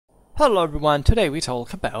Hello everyone, today we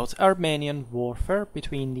talk about Armenian warfare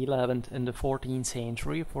between the 11th and the 14th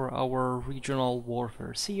century for our regional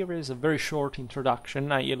warfare series. A very short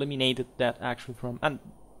introduction. I eliminated that actually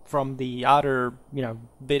from the other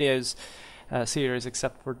videos series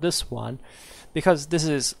except for this one, because this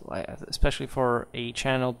is especially for a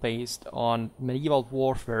channel based on medieval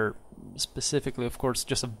warfare specifically, of course,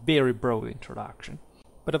 just a very broad introduction,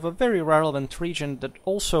 but of a very relevant region that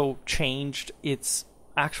also changed its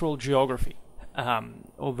actual geography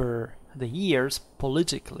over the years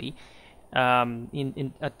politically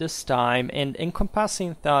at this time, and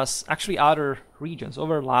encompassing thus actually other regions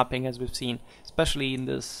overlapping, as we've seen, especially in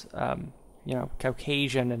this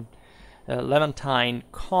Caucasian and Levantine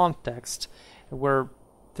context, where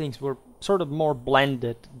things were sort of more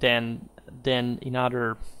blended than in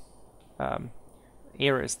other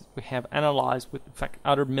areas that we have analyzed with, in fact,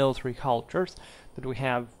 other military cultures that we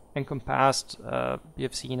have encompassed. We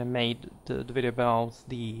have seen and made the video about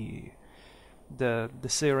the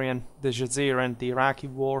Syrian, the Jazeeran, the Iraqi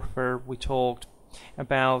warfare. We talked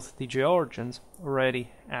about the Georgians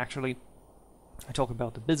already, actually. I talked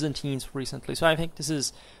about the Byzantines recently, so I think this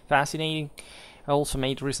is fascinating. I also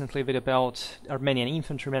made recently a video about Armenian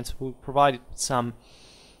infantrymen, so we provided some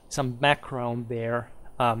background there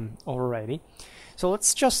already. So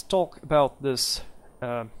let's just talk about this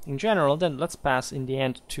in general, then let's pass in the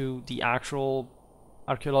end to the actual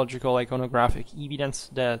archaeological iconographic evidence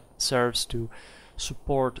that serves to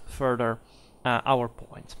support further our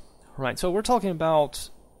point. Right, so we're talking about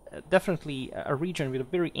definitely a region with a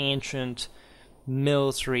very ancient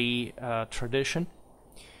military tradition.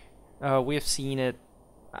 We have seen it,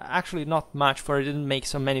 actually not much, for I didn't make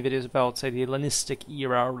so many videos about, say, the Hellenistic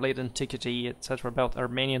era or late antiquity, etc., about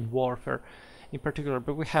Armenian warfare in particular,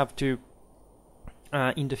 but we have to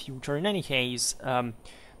in the future. In any case,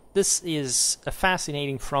 this is a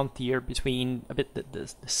fascinating frontier between a bit the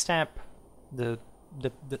steppe, the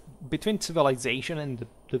between civilization and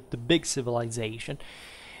the big civilization,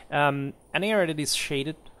 an area that is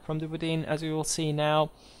shaded from the within, as you will see now,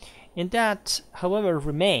 and that, however,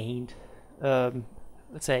 remained, let's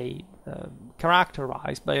say,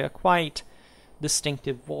 characterized by a quite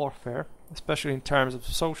distinctive warfare, especially in terms of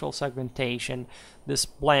social segmentation, this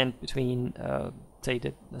blend between say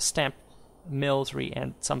the steppe military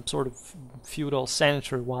and some sort of feudal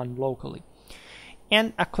sanitary one locally,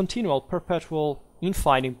 and a continual perpetual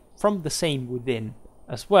infighting from the same within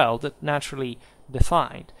as well that naturally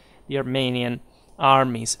defined the Armenian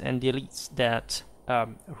armies and the elites that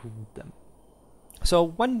ruled them. So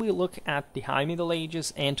when we look at the High Middle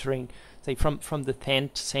Ages, entering, say, from the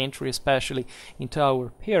 10th century especially into our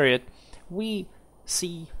period, we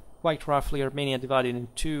see quite roughly Armenia divided in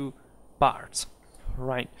two parts.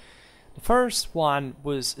 Right, the first one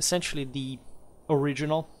was essentially the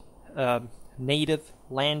original native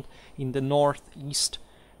land in the northeast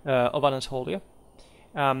of Anatolia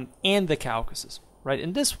and the Caucasus. Right,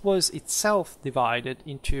 and this was itself divided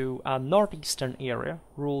into a northeastern area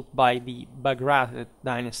ruled by the Bagratid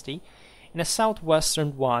dynasty, and a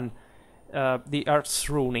southwestern one, the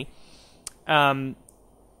Artsruni,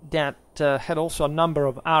 that had also a number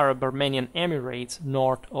of Arab-Armenian emirates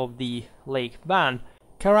north of the Lake Van,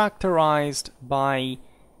 characterized by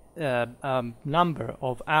a number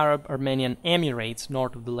of Arab-Armenian emirates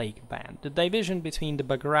north of the Lake Van. The division between the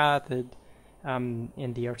Bagratid and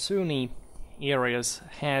the Artsruni areas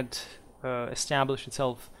had established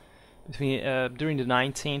itself between during the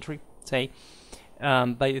 9th century, say.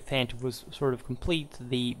 By the 10th it was sort of complete.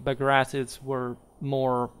 The Bagratids were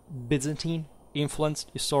more Byzantine influenced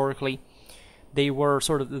historically. They were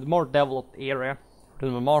sort of the more developed area, the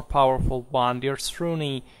more powerful one. The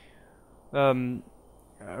Artsruni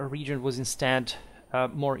region was instead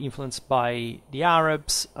more influenced by the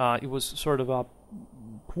Arabs. It was sort of a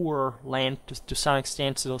poor land to some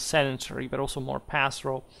extent, still sedentary, but also more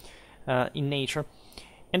pastoral in nature.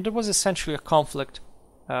 And there was essentially a conflict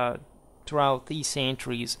throughout these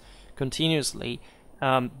centuries continuously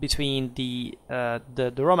between the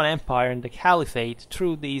Roman Empire and the Caliphate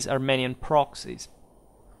through these Armenian proxies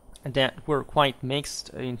that were quite mixed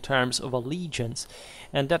in terms of allegiance,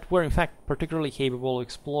 and that were in fact particularly capable of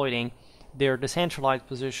exploiting their decentralized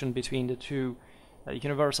position between the two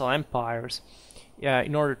universal empires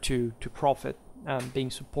in order to profit, being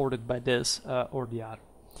supported by this or the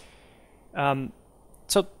other.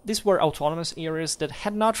 So these were autonomous areas that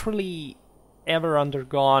had not really ever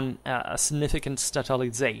undergone a significant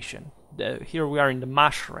statalization. Here we are in the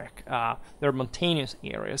Mashrek. They're mountainous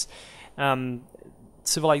areas.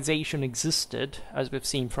 Civilization existed, as we've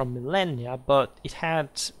seen from millennia, but it had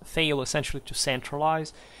failed essentially to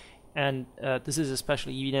centralize and this is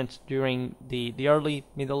especially evident during the early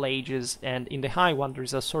Middle Ages, and in the High One there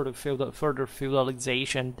is a sort of further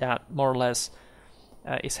feudalization that more or less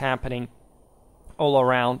is happening all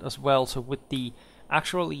around as well. So with the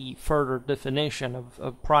actually further definition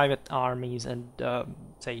of private armies and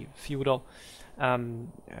say feudal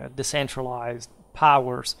decentralized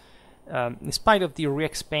powers, in spite of the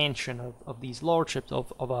re-expansion of these lordships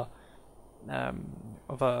of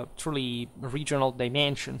a truly regional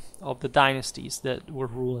dimension of the dynasties that were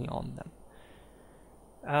ruling on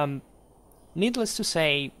them. Needless to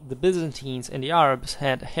say, the Byzantines and the Arabs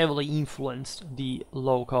had heavily influenced the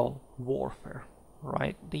local warfare.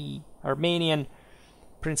 Right, the Armenian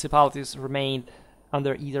principalities remained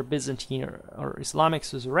under either Byzantine or Islamic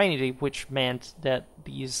suzerainty, which meant that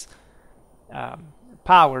these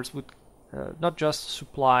powers would not just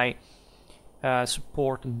supply,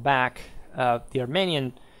 support and back the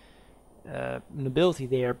Armenian nobility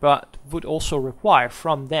there, but would also require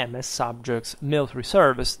from them as subjects military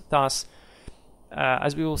service, thus,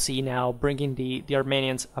 as we will see now, bringing the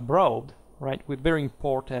Armenians abroad, right, with very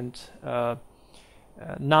important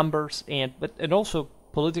numbers and also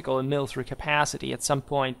political and military capacity. At some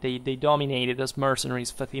point they dominated as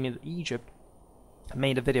mercenaries Fatimid Egypt. I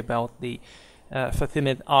made a video about the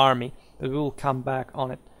Fatimid army, but we will come back on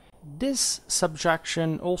it. This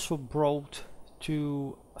subjection also brought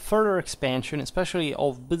to further expansion, especially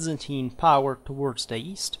of Byzantine power towards the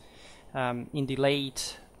east. In the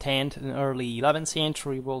late 10th and early 11th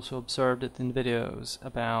century, we also observed it in videos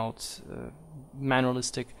about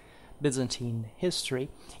manualistic Byzantine history.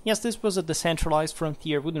 Yes, this was a decentralized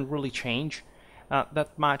frontier, wouldn't really change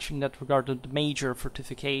that much in that regard. The major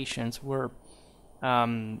fortifications were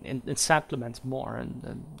and settlements more,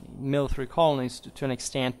 and military colonies to an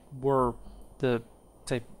extent were the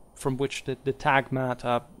say from which the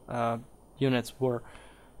Tagmata units were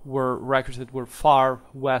recruited, were far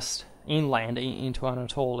west inland into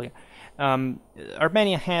Anatolia.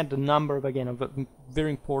 Armenia had a number of very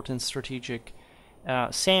important strategic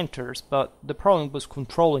centers, but the problem was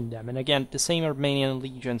controlling them, and again the same Armenian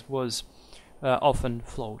allegiance was often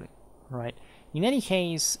floating, right? In any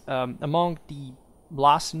case, among the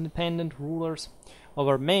last independent rulers of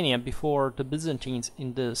Armenia before the Byzantines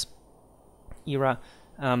in this era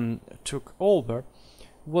took over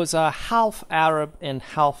was a half Arab and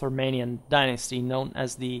half Armenian dynasty known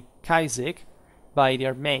as the XI-XIV by the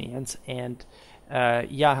Armenians and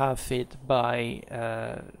XI-XIV by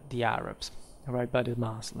the Arabs. Right, by the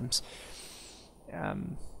Muslims.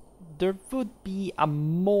 There would be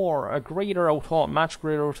much greater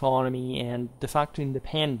autonomy and de facto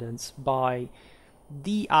independence by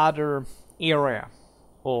the other area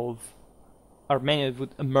of Armenia that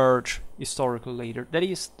would emerge historically later. That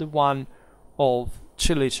is the one of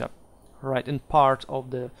Cilicia, right, and part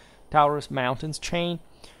of the Taurus Mountains chain,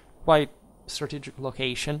 quite strategic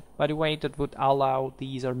location, by the way, that would allow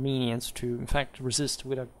these Armenians to, in fact, resist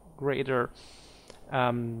with a greater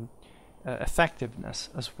effectiveness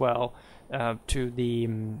as well to the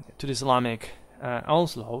Islamic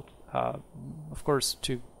onslaught. Of course,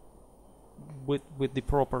 with the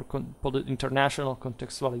proper international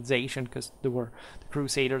contextualization, because there were the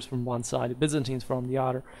Crusaders from one side, the Byzantines from the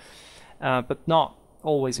other, but not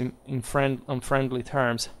always on friendly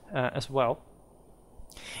terms as well.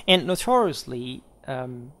 And notoriously,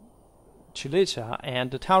 Cilicia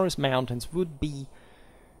and the Taurus Mountains would be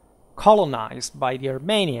colonized by the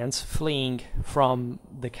Armenians fleeing from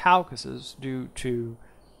the Caucasus due to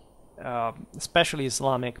especially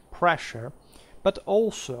Islamic pressure, but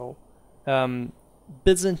also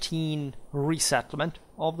Byzantine resettlement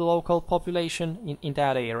of the local population in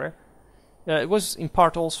that area. It was in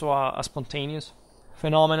part also a spontaneous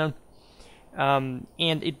phenomenon, and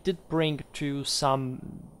it did bring to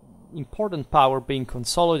some important power being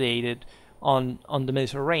consolidated on the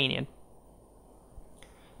Mediterranean.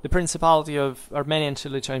 The Principality of Armenia and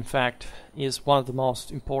Cilicia, in fact, is one of the most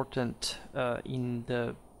important in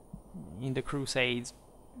the Crusades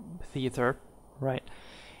theater, right?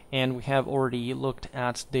 And we have already looked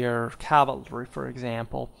at their cavalry, for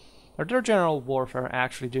example, or their general warfare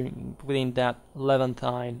actually within that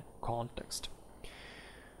Levantine context.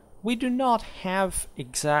 We do not have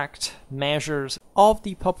exact measures of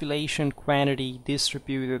the population quantity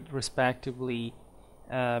distributed respectively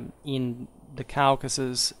in the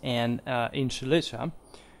Caucasus and in Cilicia.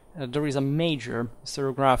 There is a major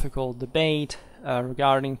historiographical debate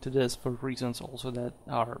regarding to this for reasons also that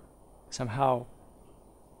are somehow,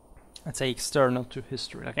 let's say, external to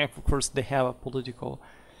history. Like, of course, they have a political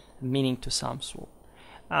meaning to some sort.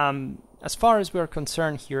 As far as we are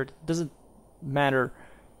concerned here, it doesn't matter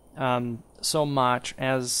so much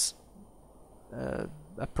as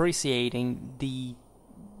appreciating the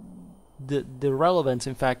relevance,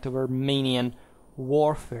 in fact, of Armenian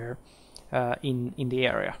warfare in the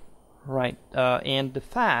area, right? And the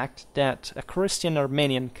fact that a Christian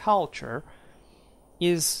Armenian culture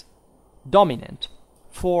is dominant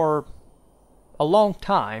for a long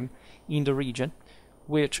time in the region,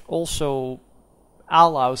 which also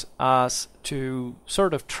allows us to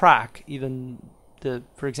sort of track even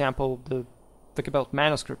for example, think about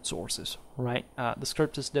manuscript sources, right? The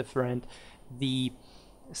script is different, the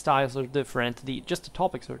styles are different, just the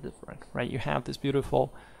topics are different, right? You have these beautifully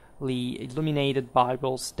illuminated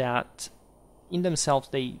Bibles that in themselves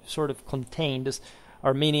they sort of contain this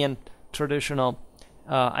Armenian traditional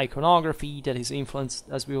iconography that is influenced,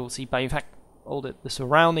 as we will see, by in fact all the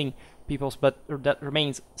surrounding peoples, but that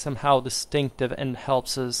remains somehow distinctive and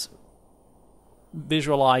helps us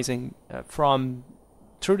visualizing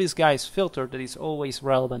through this guy's filter that is always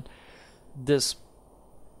relevant, this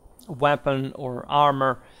weapon or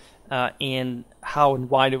armor, and how and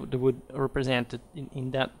why they would represent it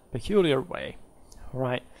in that peculiar way,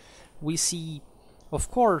 right? We see,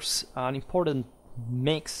 of course, an important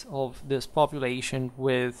mix of this population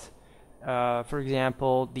with, for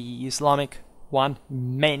example, the Islamic one.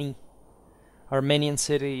 Many Armenian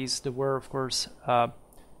cities, there were, of course,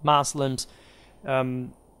 Muslims.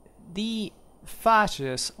 The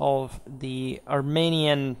fascists of the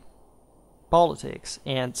Armenian politics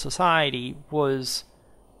and society was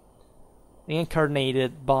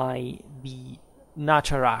incarnated by the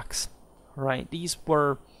Nacharaks, right? These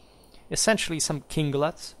were essentially some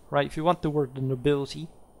kinglets, right? If you want the word, the nobility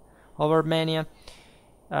of Armenia.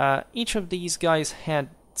 Each of these guys had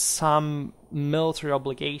some military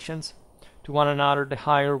obligations to one another, the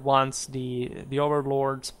higher ones, the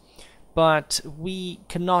overlords, but we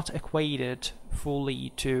cannot equate it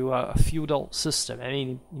fully to a feudal system. I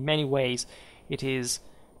mean, in many ways, it is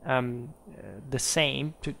the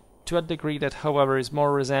same, to a degree that, however, is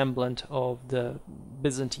more resemblant of the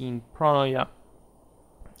Byzantine pronoia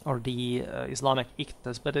or the Islamic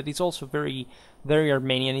iktas, but it is also very, very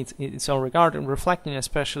Armenian in its own regard, and reflecting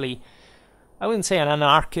especially, I wouldn't say an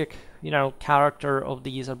anarchic, character of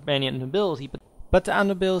these Armenian nobility, but a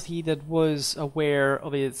nobility that was aware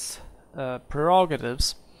of its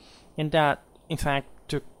prerogatives, and that, in fact,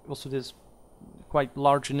 took also this quite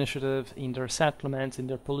large initiative in their settlements, in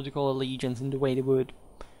their political allegiance, in the way they would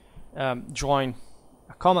join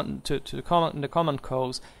the common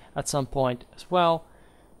cause at some point as well.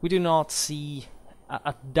 We do not see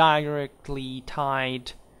a directly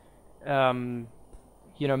tied,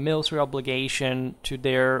 military obligation to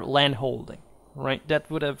their land holding, right? That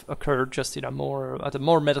would have occurred just at a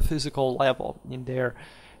more metaphysical level in their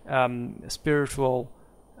spiritual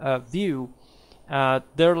view.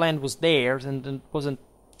 Their land was theirs, and it wasn't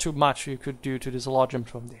too much you could do to dislodge them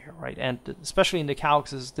from there, right? And especially in the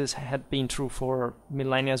Caucasus, this had been true for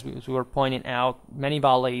millennia, as we were pointing out. Many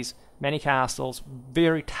valleys, many castles,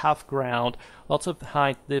 very tough ground, lots of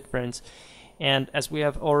height difference. And as we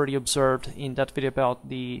have already observed in that video about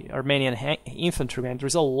the Armenian infantrymen,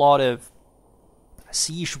 there's a lot of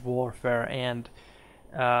siege warfare, and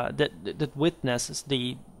that witnesses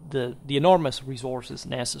the enormous resources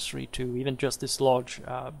necessary to even just dislodge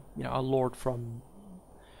a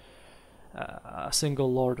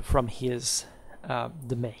single lord from his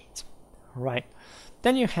domains, right?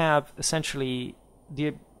 Then you have essentially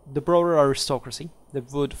the broader aristocracy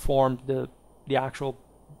that would form the actual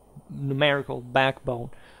numerical backbone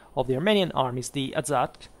of the Armenian armies, the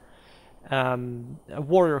Azat, a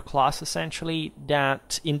warrior class essentially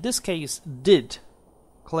that in this case did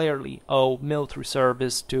clearly owe military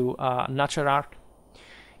service to Nacharark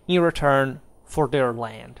in return for their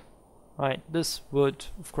land, right? This would,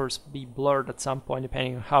 of course, be blurred at some point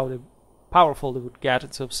depending on how powerful they would get.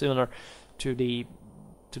 It's so similar to the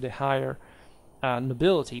higher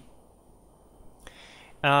nobility,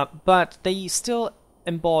 but they still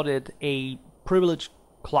embodied a privileged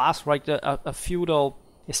class, right? A feudal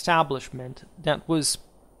establishment that was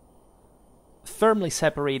firmly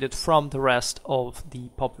separated from the rest of the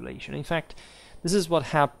population. In fact, this is what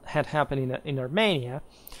had happened in Armenia.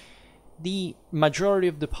 The majority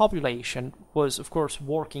of the population was, of course,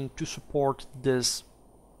 working to support this,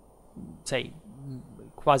 say,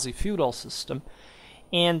 quasi-feudal system,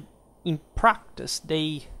 and in practice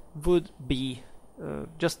they would be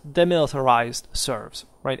just demilitarized serfs,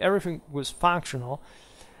 right? Everything was functional.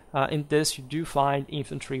 In this, you do find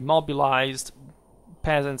infantry mobilized,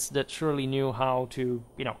 peasants that surely knew how to,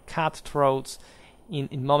 cut throats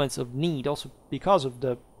in moments of need, also because of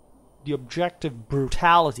the objective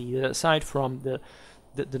brutality that, aside from the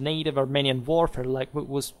native Armenian warfare, like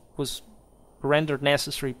was rendered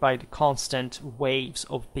necessary by the constant waves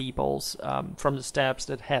of peoples from the steppes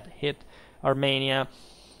that had hit Armenia.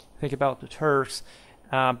 Think about the Turks,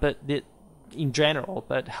 in general,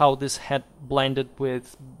 but how this had blended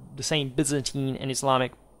with the same Byzantine and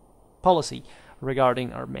Islamic policy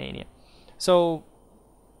regarding Armenia. So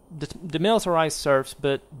the militarized serfs,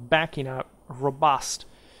 but backing up robust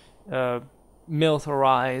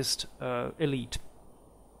militarized elite.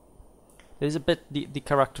 That is a bit the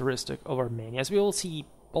characteristic of Armenia. As we will see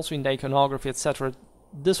also in the iconography, etc.,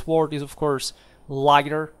 this word is of course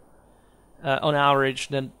lighter on average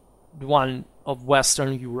than the one of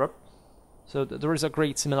Western Europe. So there is a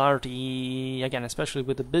great similarity, again, especially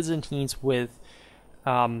with the Byzantines, with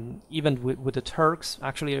even with the Turks.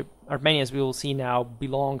 Actually, Armenia, as we will see now,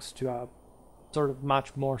 belongs to a sort of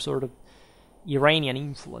much more sort of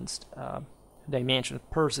Iranian-influenced dimension,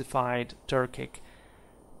 Persified Turkic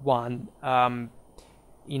one,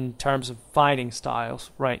 in terms of fighting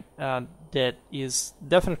styles, right? That is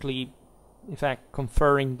definitely, in fact,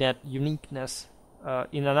 conferring that uniqueness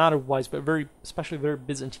in an otherwise, but especially very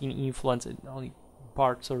Byzantine influence in only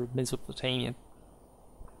parts of Mesopotamian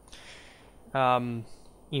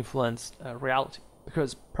influenced reality,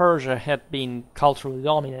 because Persia had been culturally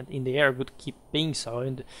dominant in the area, would keep being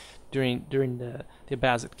so during the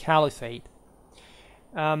Abbasid Caliphate.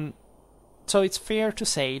 So it's fair to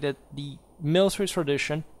say that the military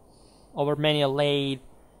tradition of Armenia laid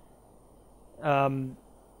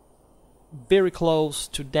very close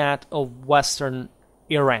to that of Western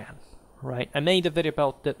Iran, right? I made a video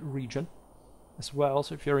about that region as well,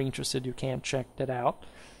 so if you're interested, you can check that out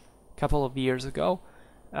a couple of years ago.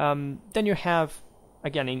 Then you have,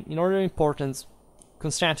 again, in order of importance,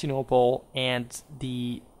 Constantinople and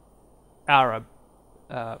the Arab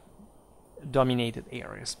dominated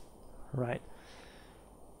areas, right?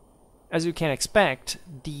 As you can expect,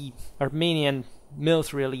 the Armenian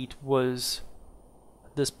military elite was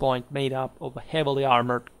at this point made up of heavily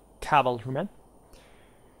armored cavalrymen.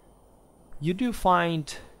 You do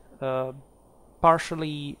find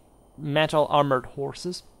partially metal armored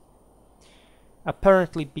horses,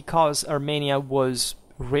 apparently because Armenia was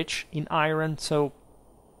rich in iron. So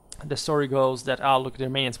the story goes that, look, the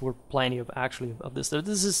Armenians were plenty of this.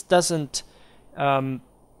 This doesn't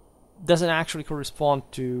actually correspond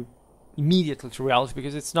to immediately to reality,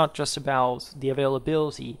 because it's not just about the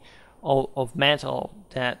availability of metal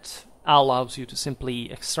that allows you to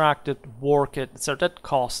simply extract it, work it, etc. That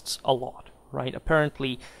costs a lot, right?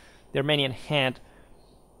 Apparently, the Armenian had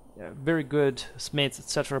very good smiths,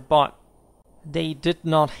 etc., but they did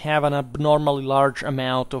not have an abnormally large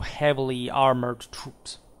amount of heavily armored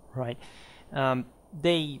troops, right?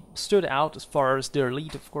 They stood out as far as their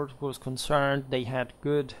elite, of course, was concerned. They had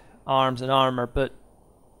good arms and armor, but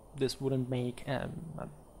this wouldn't make a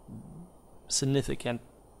significant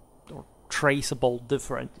or traceable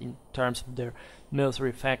difference in terms of their military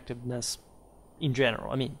effectiveness in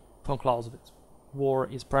general. I mean, von Clausewitz, war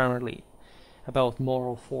is primarily about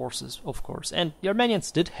moral forces, of course, and the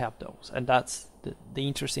Armenians did have those, and that's the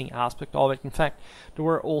interesting aspect of it. In fact, there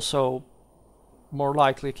were also more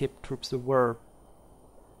likely equipped troops that were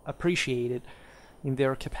appreciated in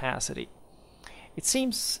their capacity. It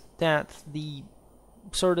seems that the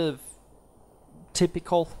sort of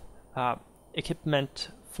typical equipment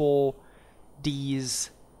for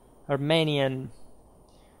these Armenian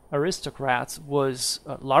aristocrats was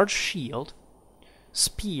a large shield,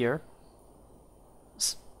 spears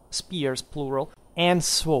plural, and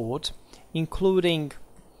sword, including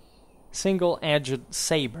single-edged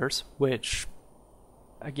sabers, which,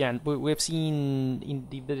 again, we've seen in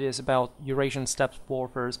the videos about Eurasian steppe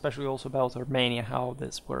warfare, especially also about Armenia, how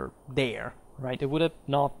these were there, right? It would have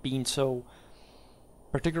not been so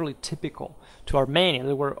particularly typical to Armenia.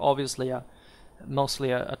 They were obviously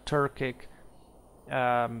mostly a Turkic,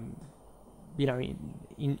 in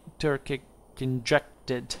Turkic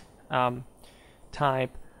injected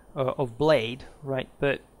type of blade, right?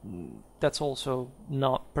 But that's also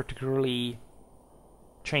not particularly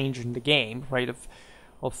changing the game, right? Of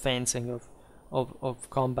fencing, of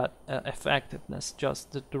combat effectiveness.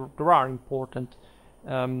 Just that there are important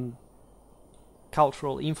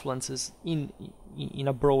cultural influences in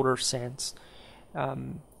a broader sense.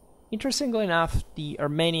 Interestingly enough, the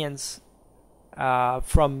Armenians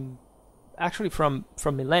from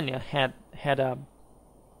millennia had a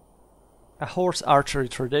horse archery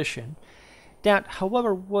tradition that,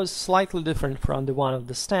 however, was slightly different from the one of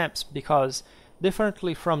the steppes, because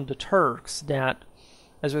differently from the Turks that,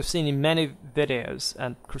 as we've seen in many videos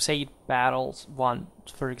and crusade battles, one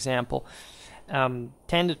for example,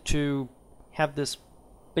 tended to have this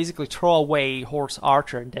basically throw away horse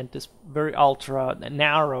archer, and then this very ultra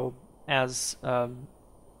narrow, as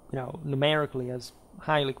numerically as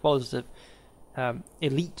highly qualitative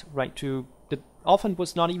elite, right? That often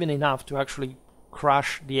was not even enough to actually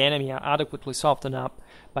crush the enemy adequately softened up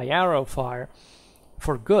by arrow fire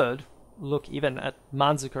for good. Look even at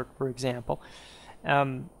Manzikert, for example.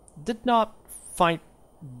 Did not find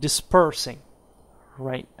dispersing,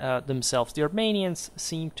 right, themselves. The Armenians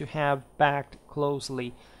seem to have backed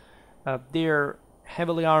closely their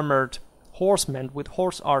heavily armored horsemen with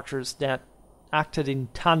horse archers that acted in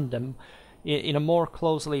tandem in a more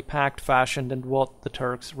closely packed fashion than what the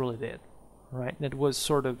Turks really did, right? And it was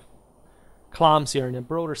sort of clumsier in a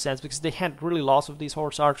broader sense because they had really lots of these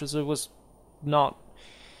horse archers. It was not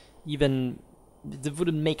even, it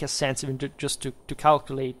wouldn't make a sense even just to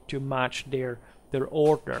calculate to match their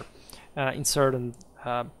order in certain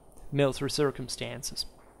military circumstances.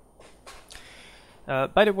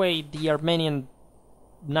 By the way, the Armenian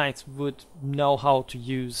knights would know how to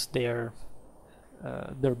use their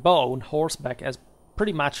bow and horseback as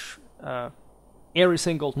pretty much every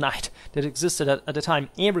single knight that existed at the time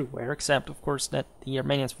everywhere, except of course that the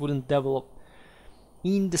Armenians wouldn't develop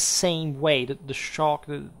in the same way that the shock,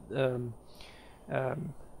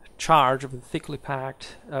 charge of the thickly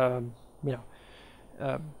packed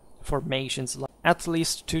formations, at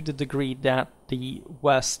least to the degree that the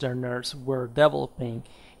Westerners were developing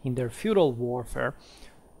in their feudal warfare.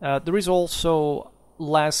 There is also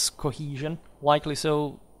less cohesion, likely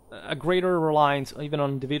so a greater reliance even on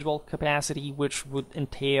individual capacity, which would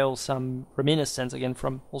entail some reminiscence again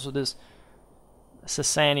from also this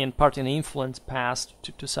Sasanian Parthian influence past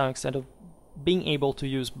to some extent of being able to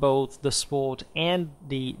use both the sword and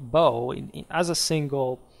the bow as a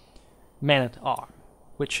single man-at-arm,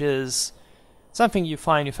 which is something you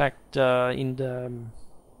find in fact in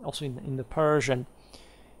the Persian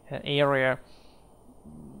area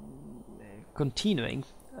continuing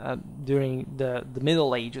during the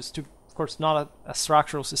Middle Ages, to of course not a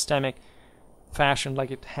structural systemic fashion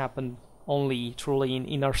like it happened only truly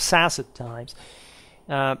in our Sassanid times,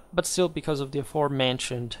 but still because of the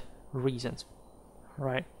aforementioned reasons,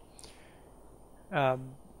 right?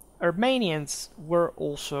 Armenians were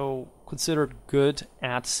also considered good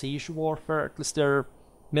at siege warfare. At least their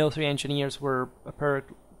military engineers were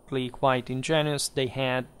apparently quite ingenious. They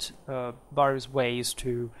had various ways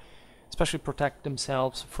to especially protect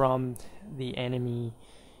themselves from the enemy,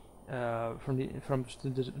 from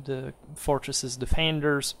the fortress's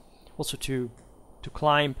defenders, also to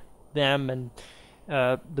climb them, and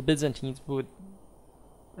the Byzantines would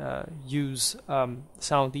use some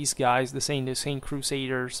of these guys. The same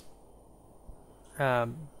crusaders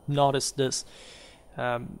noticed this,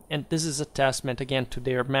 and this is a testament again to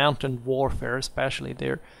their mountain warfare, especially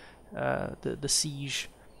their the siege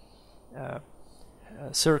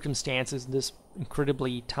circumstances, this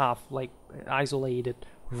incredibly tough, like isolated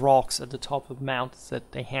rocks at the top of mountains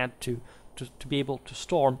that they had to be able to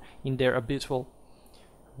storm in their habitual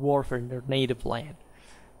warfare in their native land.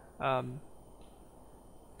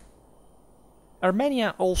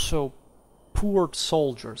 Armenia also poured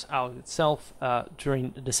soldiers out itself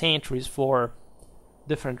during the centuries for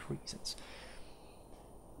different reasons.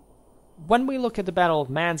 When we look at the Battle of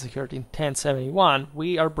Manzikert in 1071,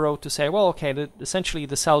 we are brought to say, well, okay, essentially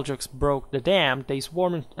the Seljuks broke the dam, they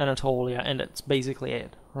swarmed Anatolia, and that's basically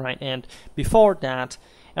it, right? And before that,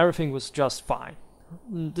 everything was just fine.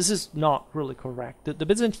 This is not really correct. The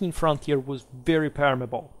Byzantine frontier was very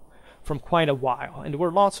permeable from quite a while, and there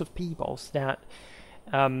were lots of peoples that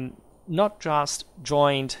not just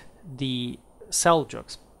joined the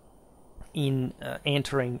Seljuks in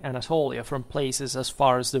entering Anatolia from places as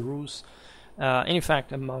far as the Rus, and in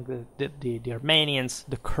fact among the Armenians,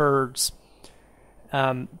 the Kurds,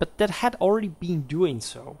 but that had already been doing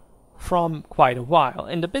so from quite a while.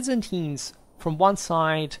 And the Byzantines, from one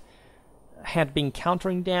side, had been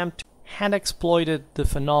countering them, had exploited the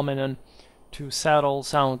phenomenon to settle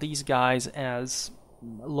some of these guys as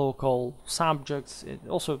local subjects,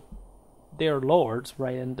 also their lords,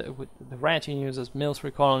 right, and with the retinues as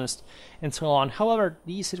military colonists and so on. However,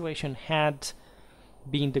 the situation had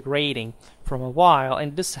been degrading from a while,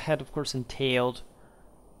 and this had of course entailed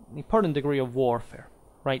an important degree of warfare,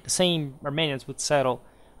 right? The same Armenians would settle,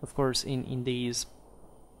 of course, in these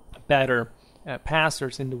better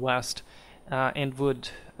pastures in the west, and would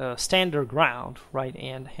stand their ground, right,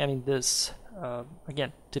 and having this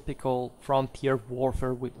again typical frontier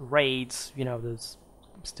warfare with raids, there's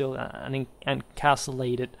still an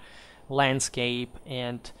encapsulated landscape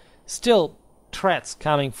and still threats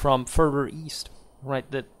coming from further east,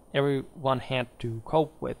 right, that everyone had to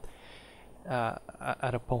cope with.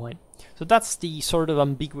 at a point. So that's the sort of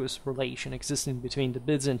ambiguous relation existing between the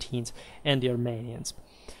Byzantines and the Armenians.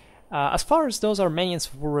 As far as those Armenians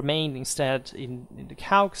who remained instead in the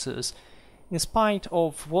Caucasus, in spite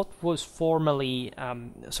of what was formerly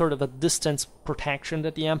sort of a distance protection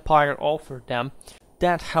that the empire offered them,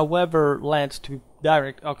 that however led to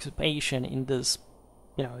direct occupation in this,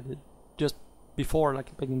 just before,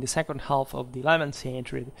 like in the second half of the 11th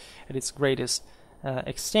century at its greatest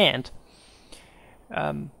extent,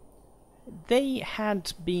 they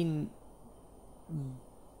had been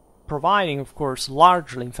providing, of course,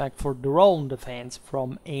 largely, in fact, for their own defense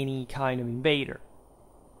from any kind of invader,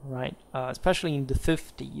 right? Especially in the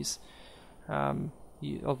 50s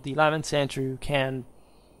of the 11th century, you can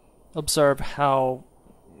observe how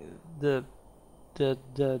the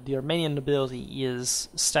Armenian nobility is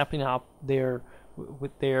stepping up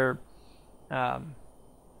with their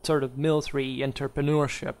sort of military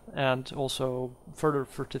entrepreneurship and also further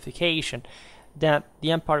fortification that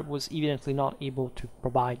the empire was evidently not able to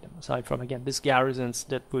provide them, aside from, again, these garrisons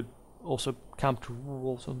that would also come to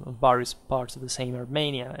rule on various parts of the same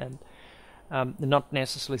Armenia and not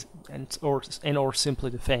necessarily or simply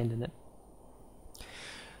defending it.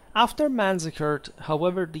 After Manzikert,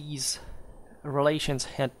 however these relations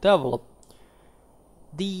had developed,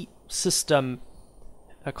 the system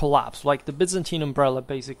collapsed. Like the Byzantine umbrella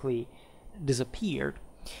basically disappeared,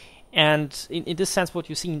 and in this sense, what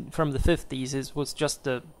you see from the 50s was just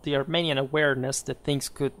the Armenian awareness that things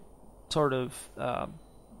could sort of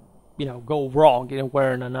go wrong in a way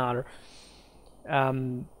or another.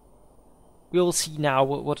 We'll see now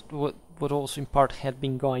what also in part had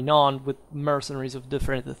been going on with mercenaries of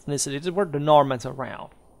different ethnicities. There were the Normans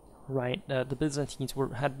around, right? The Byzantines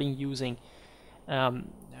had been using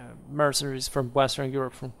mercenaries from Western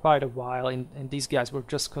Europe for quite a while, and these guys were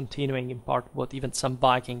just continuing in part what even some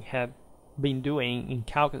Viking had been doing in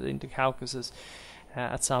the Caucasus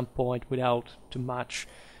at some point without too much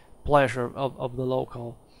pleasure of the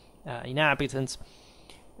local inhabitants.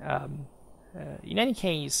 In any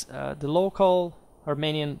case, the local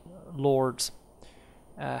Armenian lords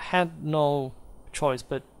had no choice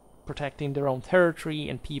but protecting their own territory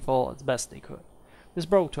and people as best they could. This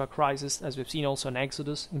brought to a crisis, as we've seen also in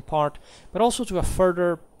Exodus in part, but also to a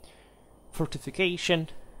further fortification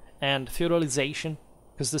and feudalization,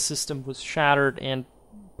 because the system was shattered and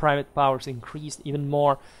private powers increased even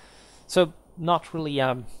more. So not really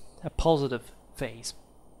a positive phase.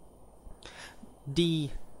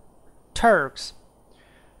 The Turks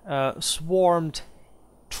swarmed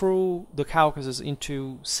through the Caucasus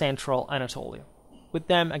into central Anatolia. With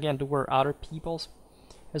them, again, there were other peoples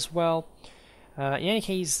as well. In any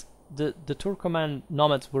case, the Turkoman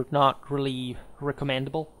nomads were not really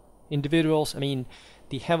recommendable individuals. I mean,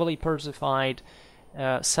 the heavily Persified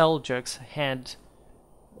Seljuks had,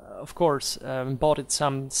 of course, embodied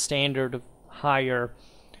some standard of higher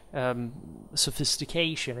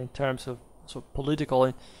sophistication in terms of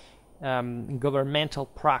political and governmental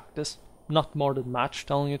practice, not more than much,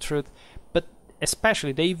 telling the truth, but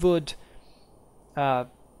especially they would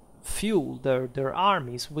fuel their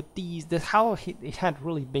armies with these, that's how it had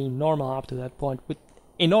really been normal up to that point, with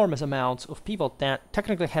enormous amounts of people that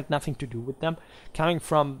technically had nothing to do with them, coming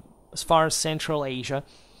from as far as Central Asia,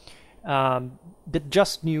 that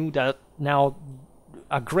just knew that now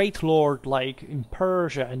a great lord like in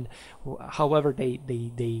Persia, and however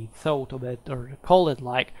they thought of it or called it,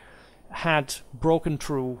 like, had broken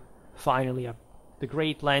through finally the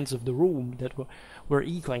great lands of the Rum that were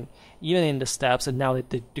echoing even in the steppes, and now that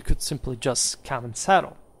they could simply just come and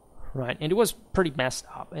settle, right? And it was pretty messed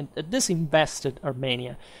up, and this invested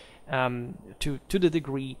Armenia to the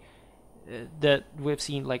degree that we've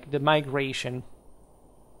seen, like the migration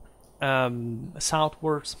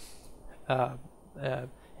southwards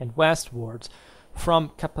and westwards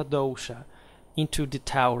from Cappadocia into the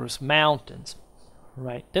Taurus Mountains,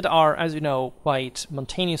 right? That are, as you know, quite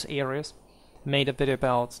mountainous areas. Made a video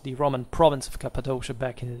about the Roman province of Cappadocia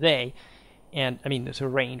back in the day, and I mean the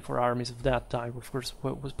terrain for armies of that time, of course,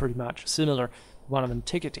 was pretty much similar to one of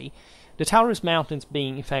antiquity. The Taurus Mountains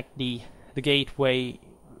being, in fact, the gateway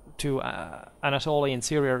to Anatolia and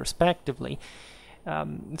Syria, respectively.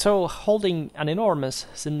 So holding an enormous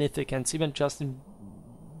significance, even just in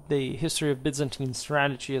the history of Byzantine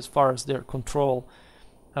strategy as far as their control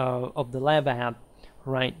of the Levant,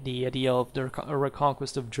 right? The idea of their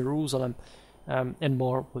reconquest of Jerusalem and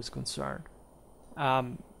more was concerned.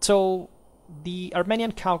 So the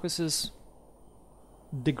Armenian Caucasus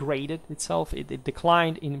degraded itself. It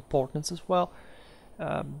declined in importance as well.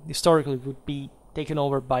 Historically, it would be taken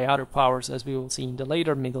over by other powers, as we will see in the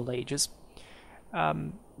later Middle Ages.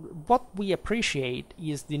 what we appreciate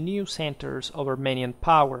is the new centers of Armenian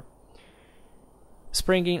power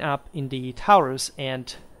springing up in the Taurus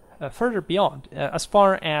and further beyond, as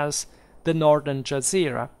far as the northern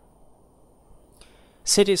Jazeera.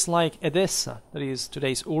 Cities like Edessa, that is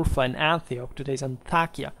today's Urfa, and Antioch, today's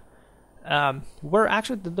Antakya, were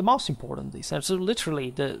actually the most important these centers, so literally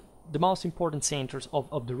the most important centers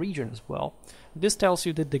of the region as well. This tells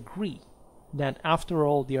you the degree that, after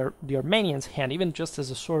all, the Armenians had, even just as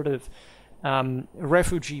a sort of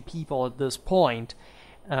refugee people at this point,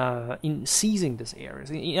 in seizing these areas.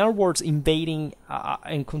 In other words, invading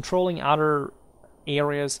and controlling other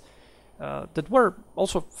areas that were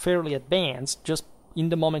also fairly advanced, just in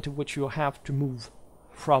the moment in which you have to move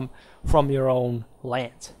from your own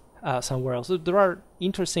land somewhere else. So there are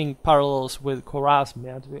interesting parallels with Khwarezm,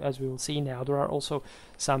 as we will see now. There are also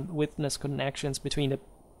some witness connections between the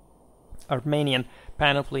Armenian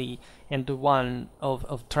panoply and the one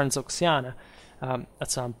of Transoxiana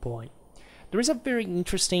at some point. There is a very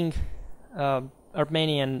interesting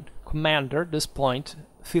Armenian commander at this point,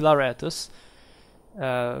 Philaretus,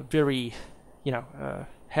 very,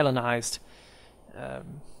 Hellenized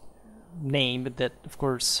name that, of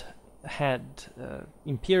course, had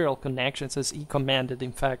imperial connections, as he commanded,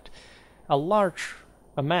 in fact, a large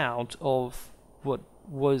amount of what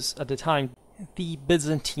was at the time the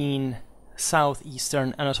Byzantine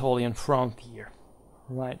southeastern Anatolian frontier.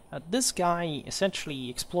 Right. This guy essentially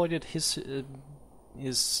exploited his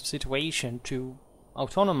situation to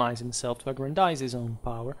autonomize himself, to aggrandize his own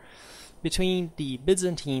power between the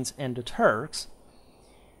Byzantines and the Turks.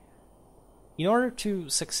 In order to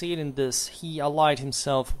succeed in this, he allied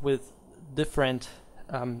himself with different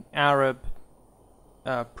Arab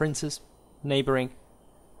princes neighboring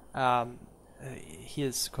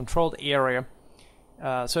his controlled area,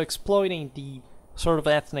 so exploiting the sort of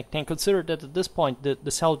ethnic thing. Consider that at this point the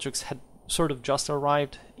Seljuks had sort of just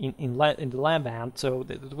arrived in the Levant, so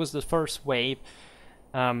it was the first wave.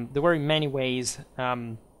 There were in many ways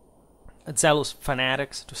zealous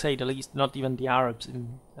fanatics, to say the least. Not even the Arabs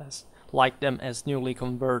liked them as newly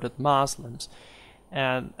converted Muslims,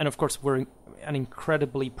 and of course were an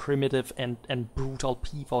incredibly primitive and brutal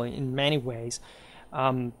people in many ways.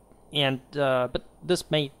 But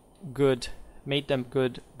this made them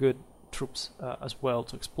good troops as well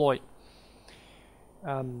to exploit.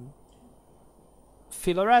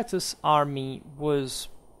 Philaretus' army was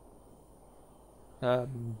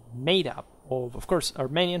made up of course,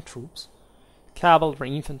 Armenian troops,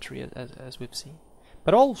 cavalry, infantry, as we've seen,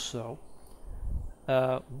 but also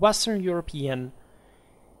Western European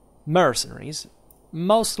mercenaries,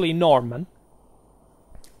 mostly Norman,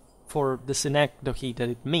 for the synecdoche that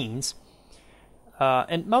it means,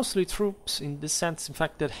 and mostly troops in the sense, in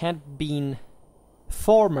fact, that had been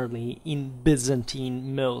formerly in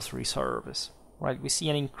Byzantine military service. Right, we see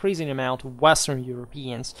an increasing amount of Western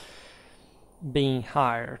Europeans being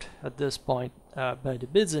hired at this point by the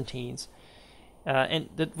Byzantines, and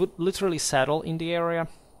that would literally settle in the area.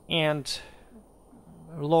 And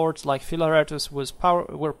lords like Philaretus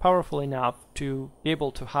were powerful enough to be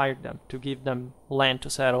able to hire them, to give them land to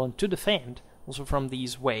settle and to defend also from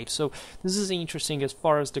these waves. So this is interesting as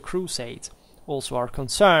far as the Crusades also are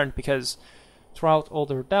concerned, because throughout all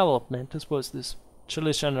their development, this was this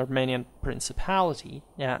Cilician Armenian principality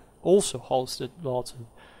that also hosted lots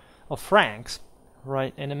of Franks,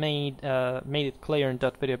 right? And it made it clear in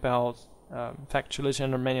that video about, in fact,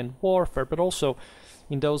 Cilician Armenian warfare, but also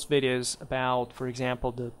in those videos about, for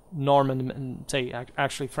example, the Norman,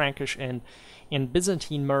 actually Frankish and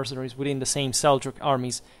Byzantine mercenaries within the same Seljuk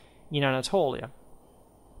armies in Anatolia,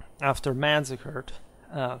 after massacred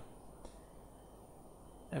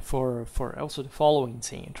for also the following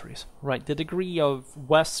centuries, right? The degree of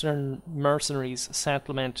Western mercenaries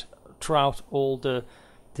settlement throughout all the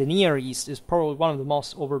Near East is probably one of the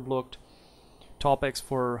most overlooked topics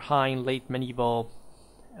for high and late medieval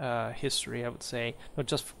history, I would say, not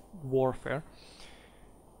just warfare.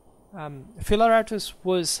 Philaretus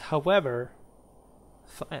was, however,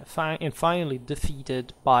 finally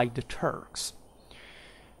defeated by the Turks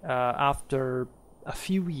after a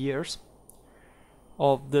few years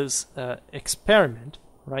of this experiment,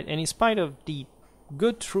 right? And in spite of the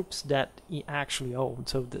good troops that he actually owned,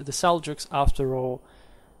 so the Seljuks, after all,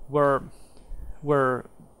 were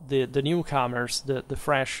the newcomers, the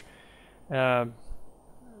fresh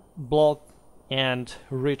blood and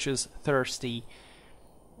riches thirsty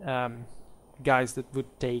guys that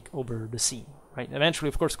would take over the scene, right? Eventually,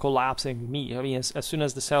 of course, collapsing immediately. I mean, as soon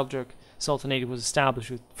as the Seljuk Sultanate was established,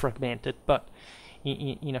 it fragmented, but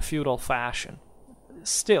in a feudal fashion.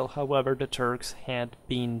 Still, however, the Turks had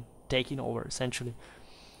been taking over, essentially,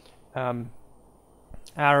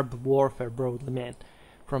 Arab warfare broadly meant,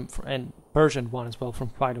 and Persian one as well, from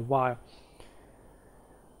quite a while.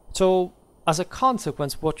 So, as a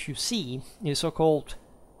consequence, what you see is so-called,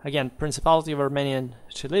 again, Principality of Armenian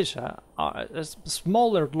Cilicia,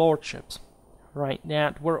 smaller lordships, right,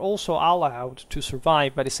 that were also allowed to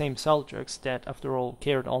survive by the same Seljuks that, after all,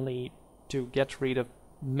 cared only to get rid of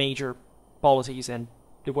major polities, and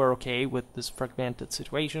they were okay with this fragmented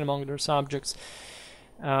situation among their subjects.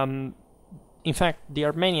 In fact, the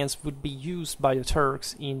Armenians would be used by the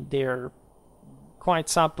Turks in their quite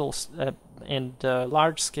subtle and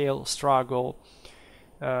large-scale struggle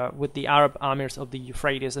with the Arab emirs of the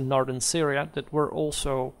Euphrates and northern Syria, that were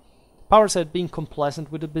also powers that had been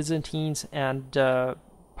complacent with the Byzantines, and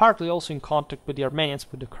partly also in contact with the Armenians,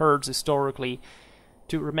 with the Kurds historically,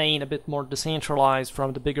 to remain a bit more decentralized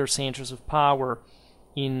from the bigger centers of power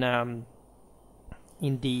in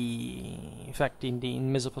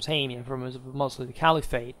Mesopotamia, from mostly the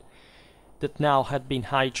Caliphate, that now had been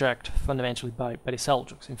hijacked fundamentally by the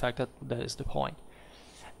Seljuks. In fact, that is the point.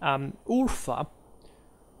 Urfa,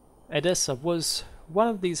 Edessa, was one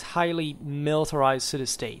of these highly militarized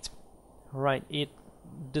city-states. Right, it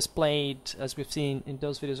displayed, as we've seen in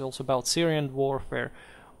those videos also about Syrian warfare,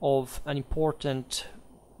 of an important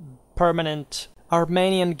permanent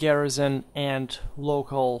Armenian garrison and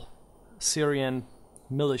local Syrian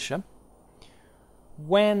militia.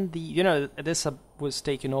 When Edessa was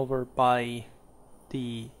taken over by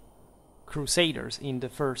the Crusaders in the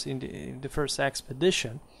first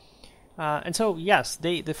expedition, and so yes,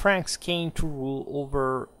 the Franks came to rule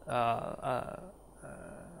over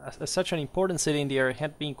such an important city in the area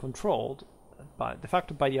had been controlled by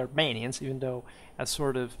the Armenians, even though as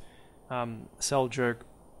sort of Seljuk,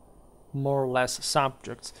 more or less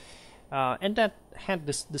subjects, and that had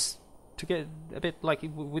this to get a bit like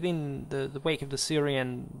within the wake of the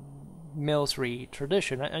Syrian military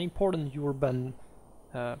tradition, an important urban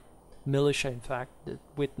militia, in fact, that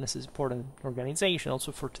witnesses important organization,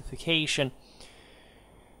 also fortification.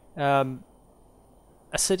 A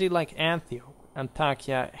city like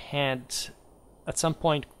Antakya had at some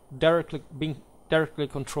point been directly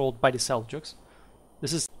controlled by the Seljuks.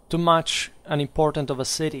 This is too much unimportant of a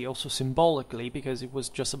city, also symbolically, because it was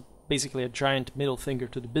just basically a giant middle finger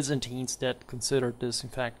to the Byzantines that considered this, in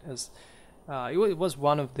fact, as it was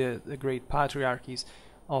one of the great patriarchies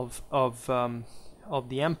of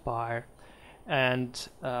the empire, and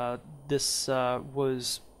this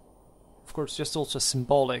was, of course, just also a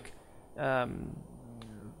symbolic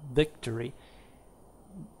victory.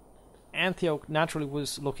 Antioch naturally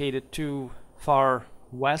was located too far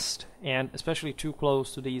west, and especially too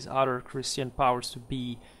close to these other Christian powers to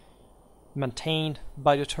be maintained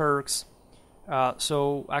by the Turks.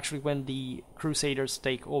 So actually, when the Crusaders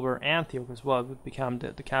take over Antioch as well, it would become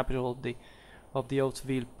the capital of the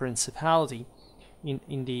Otvil Principality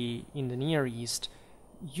in the Near East.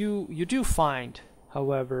 You do find,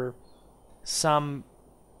 however, some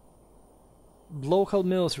local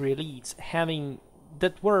military elites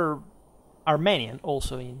that were Armenian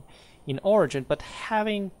also in origin, but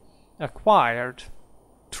having acquired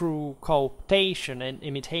through cooptation and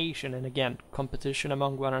imitation, and again competition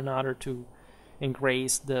among one another to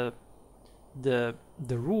engrace the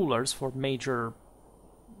rulers for major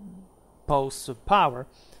posts of power,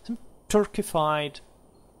 some Turkified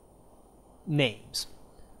names,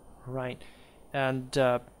 right? And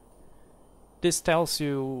this tells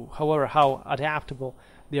you, however, how adaptable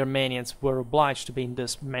the Armenians were obliged to be in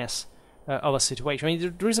this mess of a situation. I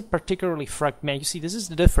mean, there is a particularly fragmented. You see, this is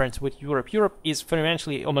the difference with Europe. Europe is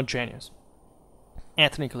fundamentally homogeneous,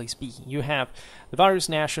 ethnically speaking. You have the various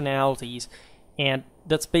nationalities, and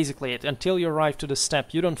that's basically it. Until you arrive to the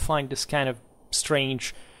steppe, you don't find this kind of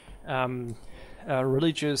strange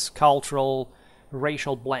religious, cultural,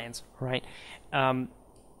 racial blends, right? In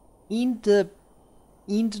the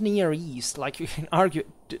Near East, like you can argue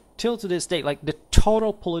till to this day, like the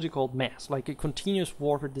total political mess, like a continuous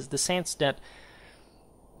warfare, the sense that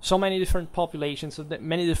so many different populations, so that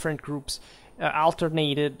many different groups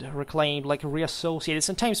alternated, reclaimed, like reassociated,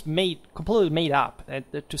 sometimes completely made up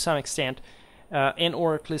to some extent, and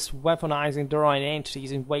or at least weaponizing their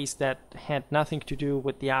identities in ways that had nothing to do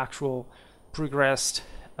with the actual progressed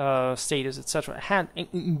status, etc., had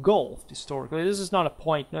engulfed historically. This is not a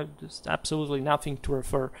point. No, there's absolutely nothing to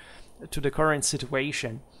refer to the current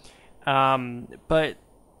situation. But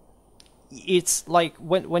it's like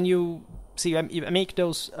when you see, I make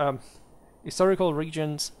those historical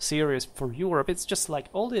regions series for Europe, it's just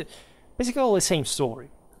like basically all the same story,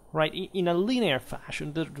 right? In a linear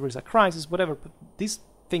fashion, there is a crisis, whatever, but these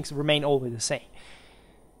things remain always the same.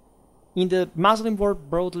 in the Muslim world,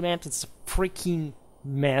 broadly meant, it's a freaking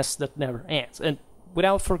mess that never ends. And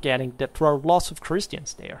without forgetting that there are lots of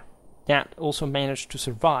Christians there that also managed to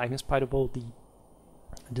survive in spite of all the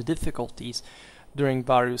difficulties during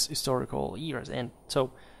various historical eras. And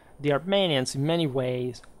so the Armenians, in many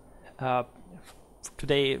ways,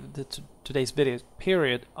 today's video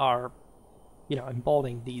period, are, you know,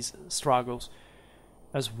 embodying these struggles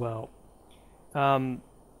as well.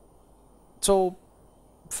 So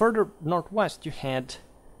further northwest, you had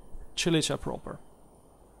Cilicia proper,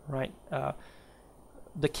 right?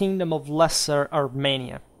 The Kingdom of Lesser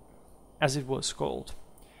Armenia, as it was called.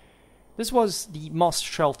 This was the most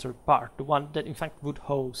sheltered part, the one that in fact would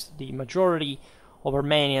host the majority of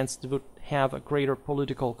Armenians that would have a greater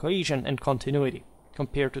political cohesion and continuity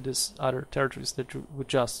compared to these other territories that would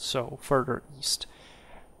just so further east.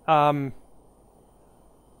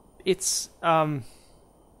 It's a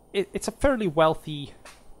fairly wealthy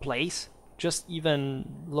place, just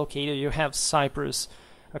even located. You have Cyprus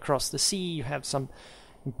across the sea, you have some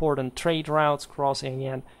important trade routes crossing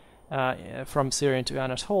in from Syria to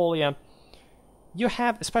Anatolia. You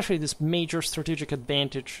have especially this major strategic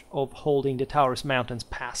advantage of holding the Taurus Mountains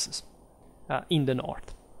passes in the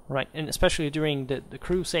north, right? And especially during the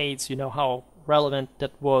Crusades, you know how relevant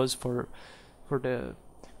that was for the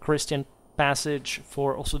Christian passage,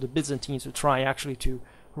 for also the Byzantines to try actually to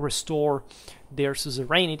restore their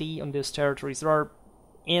suzerainty on these territories. There are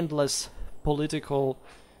endless political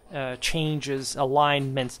changes,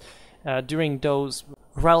 alignments during those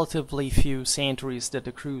relatively few centuries that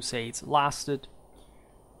the Crusades lasted.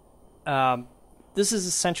 This is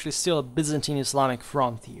essentially still a Byzantine Islamic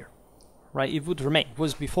frontier, right? It would remain. It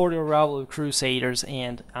was before the arrival of the Crusaders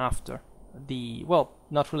and after the, well,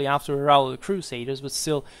 not really after the arrival of the Crusaders, but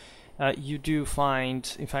still you do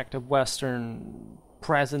find, in fact, a Western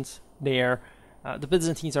presence there. The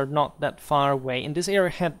Byzantines are not that far away, and this area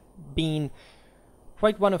had been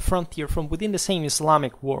quite one of frontier from within the same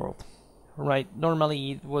Islamic world, right?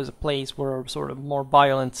 Normally it was a place where sort of more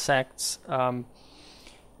violent sects,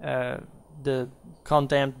 the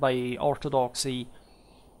condemned by orthodoxy,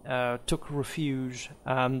 took refuge.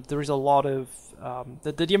 There is a lot of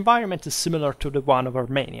the environment is similar to the one of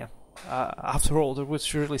Armenia. After all, there was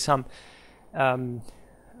surely some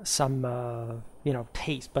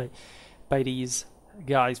taste by these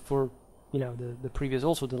guys for, you know, the previous,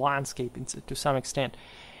 also the landscape to some extent.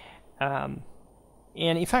 And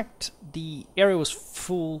in fact, the area was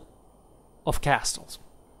full of castles,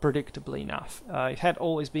 predictably enough. It had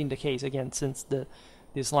always been the case, again, since the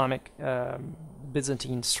Islamic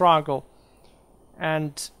Byzantine struggle.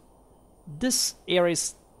 And this area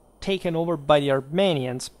is taken over by the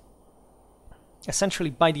Armenians essentially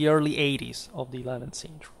by the early 80s of the 11th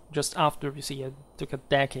century. Just after, you see, it took a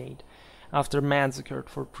decade after Manzikert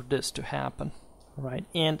for this to happen, right?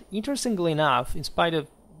 And interestingly enough, in spite of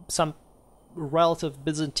some relative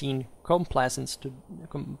Byzantine complacency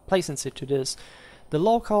to this, the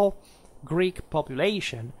local Greek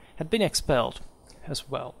population had been expelled as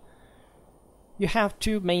well. You have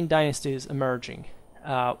two main dynasties emerging.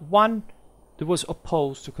 One that was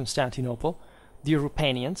opposed to Constantinople, the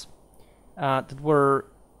Erupennians, that were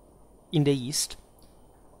in the east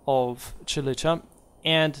of Cilicia,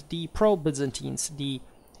 and the pro-Byzantines, the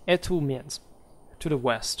Etumians, to the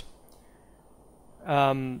west.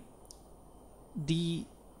 The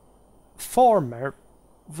former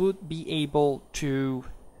would be able to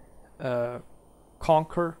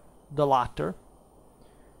conquer the latter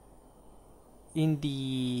in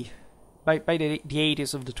by the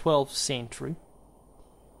 80s of the 12th century,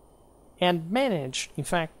 and managed, in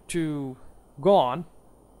fact, to go on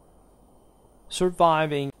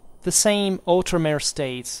surviving the same Outremer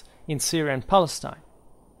states in Syria and Palestine.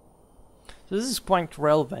 So this is quite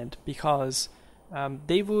relevant because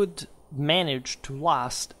they would manage to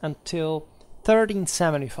last until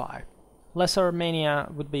 1375. Lesser Armenia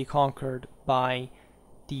would be conquered by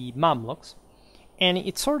the Mamluks, and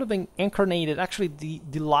it sort of incarnated actually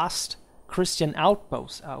the last Christian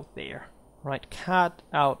outpost out there, right? Cut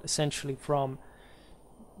out essentially from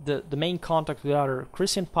the main contact with other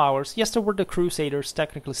Christian powers. Yes, there were the Crusaders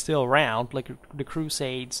technically still around, like the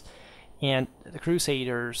Crusades, and the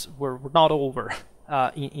Crusaders were not over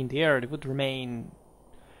in the area. They would remain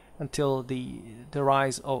until the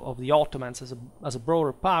rise of the Ottomans as a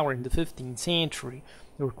broader power in the 15th century.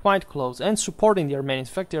 They were quite close and supporting the Armenians.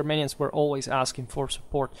 In fact, the Armenians were always asking for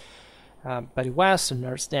support by the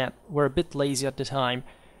Westerners that were a bit lazy at the time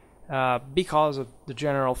because of the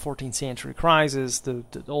general 14th century crisis,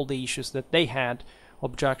 all the issues that they had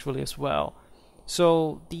objectively as well.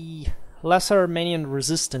 So the Lesser Armenian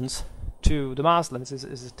resistance to the Muslims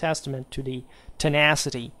is a testament to the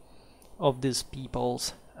tenacity of these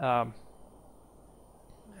people's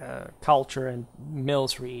culture and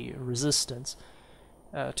military resistance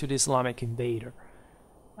to the Islamic invader.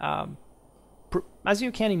 As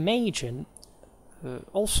you can imagine,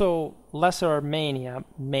 also Lesser Armenia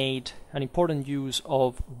made an important use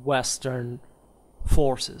of Western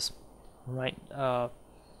forces, right? The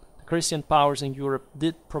Christian powers in Europe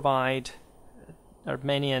did provide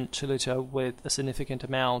Armenia and Cilicia with a significant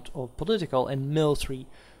amount of political and military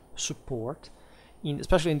support,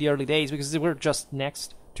 especially in the early days, because they were just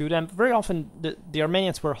next to them. Very often the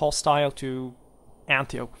Armenians were hostile to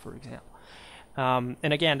Antioch, for example.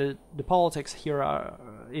 And again, the politics here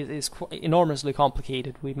is enormously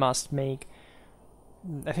complicated. We must make,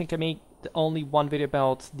 I think I made only one video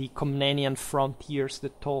about the Komnenian frontiers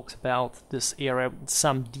that talks about this area in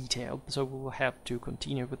some detail, so we will have to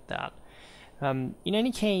continue with that. In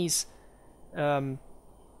any case,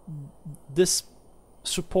 this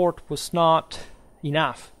support was not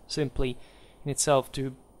enough simply in itself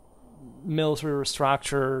to military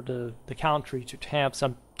restructure the country to have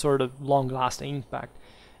some sort of long-lasting impact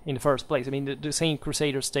in the first place. I mean, the same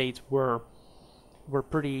Crusader states were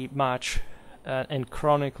pretty much and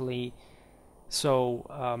chronically so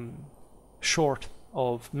short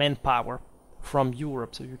of manpower from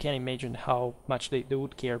Europe, so you can imagine how much they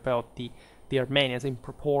would care about the Armenians in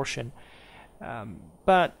proportion.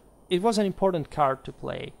 But it was an important card to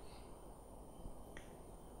play.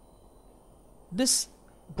 This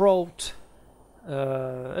brought,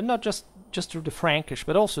 not just through the Frankish,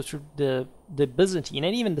 but also through the Byzantine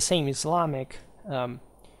and even the same Islamic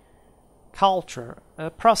culture, a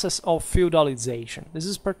process of feudalization. This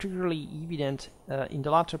is particularly evident in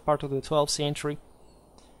the latter part of the 12th century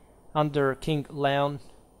under King Leon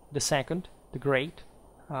II the Great.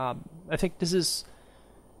 I think this is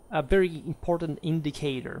a very important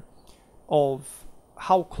indicator of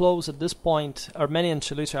how close at this point Armenian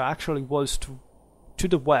Cilicia actually was to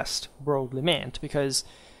the West, broadly meant, because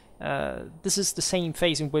this is the same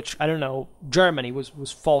phase in which, I don't know, Germany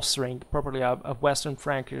was fostering properly a Western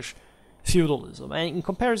Frankish feudalism. And in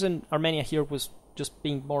comparison, Armenia here was just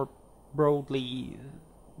being more broadly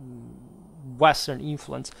Western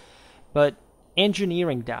influence, but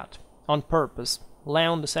engineering that on purpose.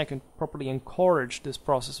 Leon II properly encouraged this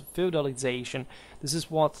process of feudalization. This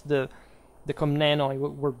is what the Komnenoi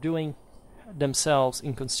were doing themselves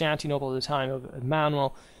in Constantinople at the time of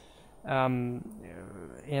Emmanuel.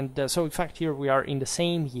 So in fact here we are in the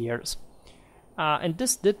same years. And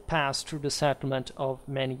this did pass through the settlement of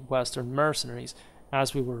many Western mercenaries,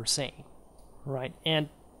 as we were saying, right? And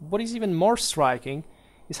what is even more striking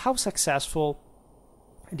is how successful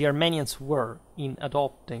the Armenians were in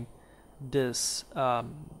adopting this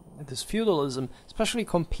feudalism, especially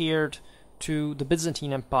compared to the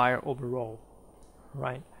Byzantine Empire overall,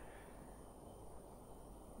 right?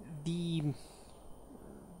 The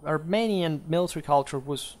Armenian military culture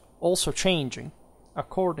was also changing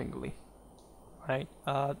accordingly, right?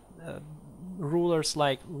 Rulers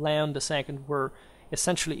like Leon II were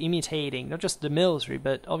essentially imitating not just the military,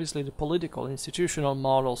 but obviously the political, institutional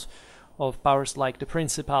models of powers like the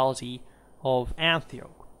Principality of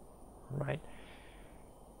Antioch, right?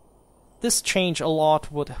 This change a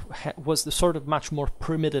lot was the sort of much more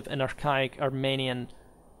primitive and archaic Armenian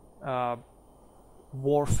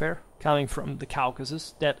warfare coming from the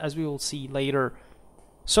Caucasus that, as we will see later,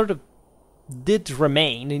 sort of did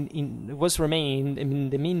remain in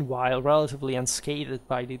the meanwhile relatively unscathed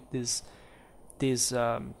by these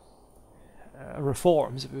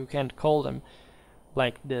reforms, if we can't call them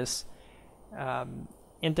like this, and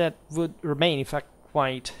that would remain in fact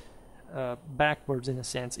quite backwards in a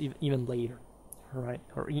sense even later, right?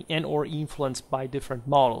 Or influenced by different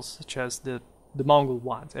models such as the Mongol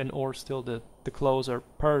ones or still the closer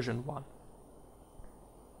Persian one.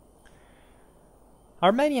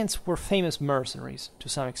 Armenians were famous mercenaries to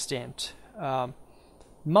some extent.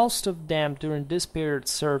 Most of them during this period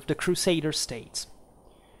served the Crusader states.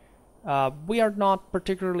 We are not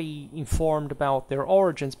particularly informed about their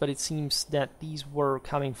origins, but it seems that these were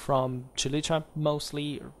coming from Cilicia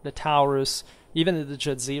mostly, the Taurus, even the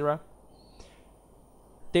Jazzira.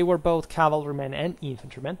 They were both cavalrymen and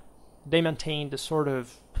infantrymen. They maintained a sort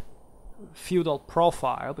of feudal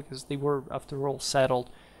profile because they were, after all, settled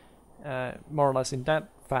more or less in that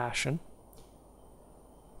fashion.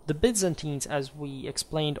 The Byzantines, as we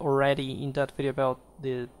explained already in that video about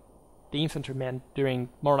the infantrymen during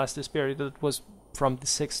more or less this period, that was from the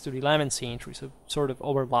 6th to the 11th century, so sort of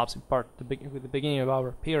overlaps in part with the beginning of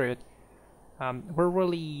our period, were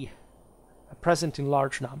really present in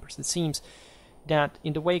large numbers. It seems that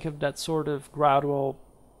in the wake of that sort of gradual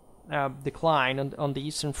decline on the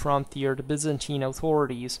eastern frontier, the Byzantine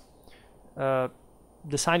authorities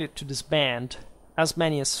decided to disband as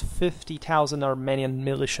many as 50,000 Armenian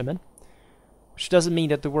militiamen, which doesn't mean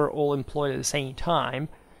that they were all employed at the same time,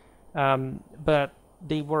 but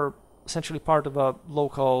they were essentially part of a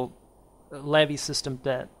local levy system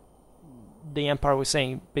that the empire was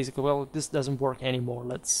saying, basically, well, this doesn't work anymore,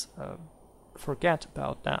 let's forget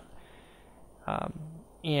about that.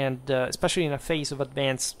 And especially in a phase of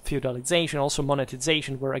advanced feudalization, also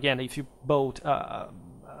monetization, where again, if you bought a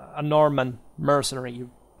Norman mercenary,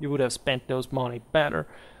 you would have spent those money better,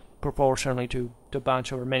 proportionally to a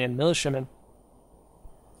bunch of Armenian militiamen.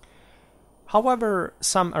 However,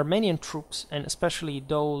 some Armenian troops, and especially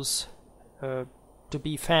those to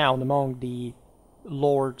be found among the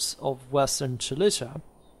lords of Western Cilicia,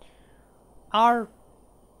 are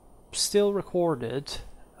still recorded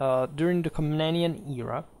during the Komnenian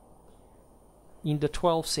era in the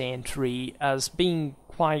 12th century as being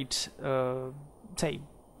quite, say,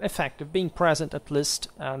 effective, being present at least,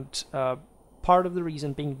 and part of the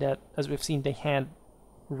reason being that, as we've seen, they had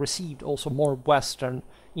received also more Western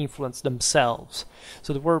influence themselves,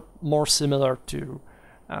 so they were more similar to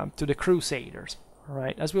the Crusaders.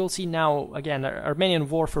 Right, as we'll see now, again, Armenian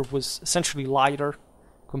warfare was essentially lighter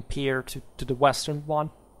compared to the Western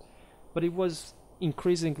one, but it was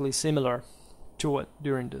increasingly similar to it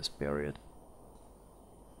during this period.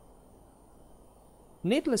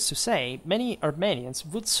 Needless to say, many Armenians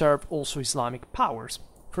would serve also Islamic powers.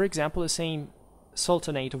 For example, the same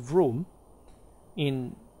Sultanate of Rum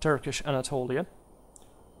in Turkish Anatolia,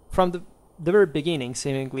 from the very beginning,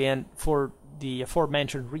 seemingly, and for the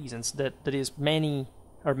aforementioned reasons, that is, many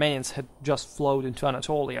Armenians had just flowed into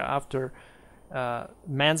Anatolia after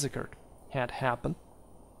Manzikert had happened,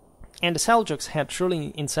 and the Seljuks had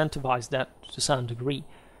surely incentivized that to some degree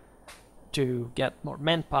to get more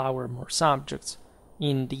manpower, more subjects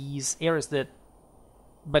in these areas that,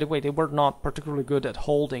 by the way, they were not particularly good at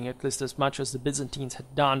holding, at least as much as the Byzantines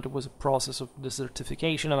had done. There was a process of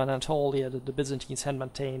desertification of Anatolia, that the Byzantines had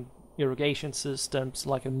maintained irrigation systems,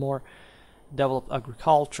 like a more developed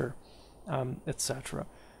agriculture, etc.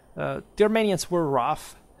 The Armenians were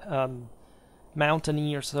rough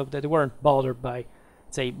mountaineers, so that they weren't bothered by,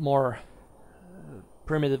 say, more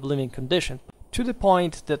primitive living conditions, to the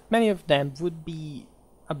point that many of them would be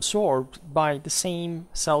absorbed by the same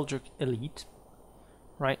Seljuk elite.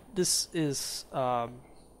 Right, this is an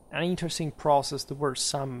interesting process. There were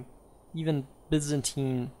some even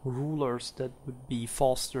Byzantine rulers that would be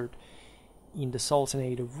fostered in the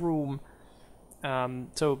Sultanate of Rum.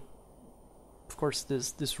 So, of course,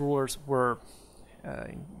 these rulers were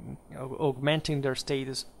augmenting their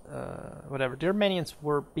status, whatever. The Armenians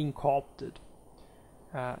were being co-opted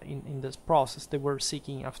in this process. They were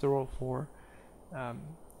seeking, after all, for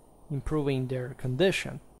improving their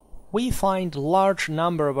condition. We find a large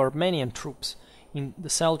number of Armenian troops in the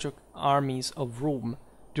Seljuk armies of Rum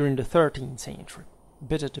during the 13th century, a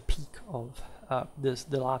bit at the peak of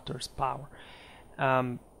the latter's power.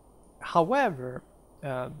 However,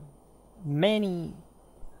 many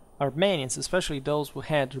Armenians, especially those who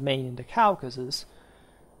had remained in the Caucasus,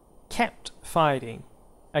 kept fighting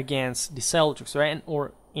against the Seljuks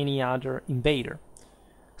or any other invader.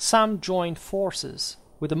 Some joined forces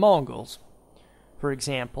with the Mongols, for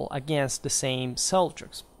example, against the same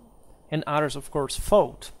Seljuks, and others, of course,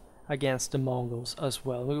 fought against the Mongols as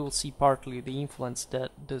well. We will see partly the influence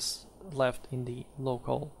that this left in the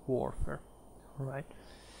local warfare. Right.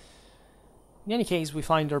 In any case, we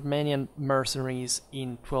find Armenian mercenaries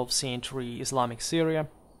in 12th century Islamic Syria,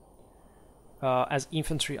 as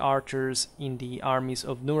infantry archers in the armies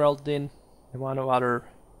of Nur al-Din and one of other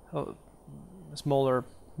smaller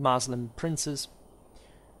Muslim princes.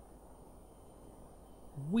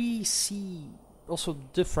 We see also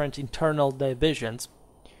different internal divisions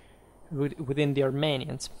within the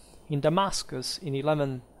Armenians. In Damascus, in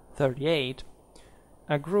 1138,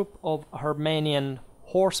 a group of Armenian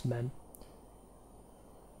horsemen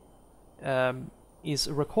is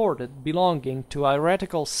recorded belonging to a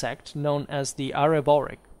heretical sect known as the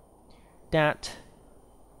Arab-Armenian that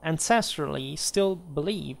ancestrally still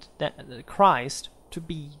believed that Christ to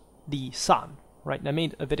be the Son. Right, I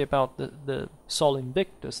made a video about the Sol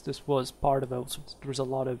Invictus. This was part of it. So there's a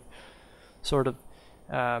lot of sort of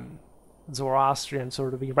Zoroastrian,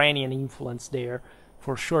 sort of Iranian influence there,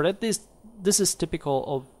 for sure. That this is typical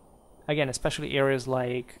of, again, especially areas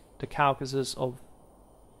like the Caucasus, of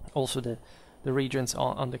also the regions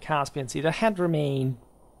on the Caspian Sea that had remained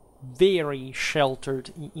very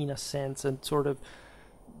sheltered in a sense, and sort of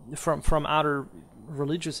from other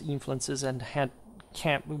religious influences, and had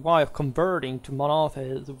while converting to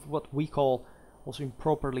monotheism, what we call also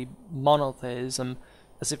improperly monotheism,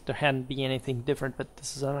 as if there hadn't been anything different, but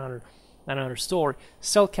this is another story,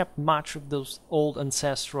 still kept much of those old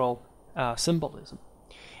ancestral symbolism.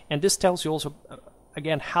 And this tells you also,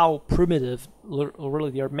 again, how primitive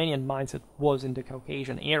really the Armenian mindset was in the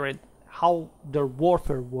Caucasian area, how their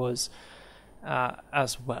warfare was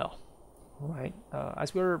as well. Right?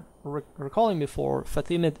 As we were recalling before,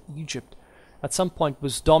 Fatimid Egypt at some point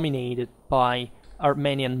was dominated by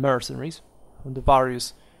Armenian mercenaries from the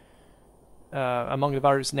various among the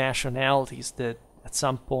various nationalities that at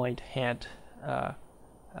some point had a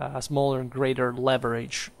smaller and greater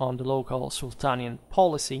leverage on the local sultanian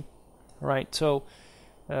policy, right? So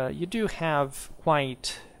you do have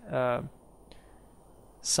quite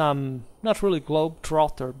some, not really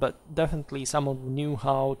globetrotter, but definitely someone who knew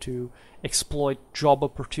how to exploit job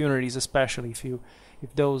opportunities, especially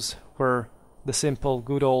if those were the simple,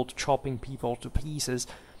 good old chopping people to pieces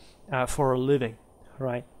for a living,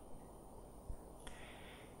 right?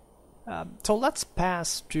 So let's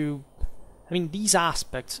pass to, these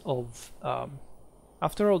aspects of,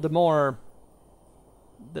 after all, the more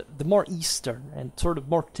Eastern and sort of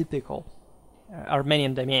more typical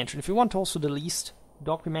Armenian dimension. If you want also the least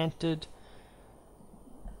documented,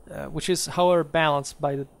 which is however balanced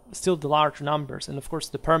by still the large numbers and of course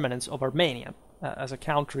the permanence of Armenia as a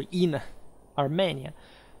country in Armenia,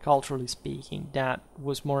 culturally speaking, that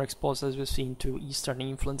was more exposed, as we've seen, to Eastern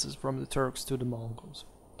influences from the Turks to the Mongols.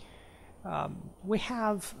 We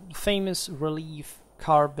have famous relief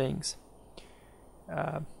carvings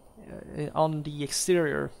on the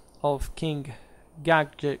exterior of King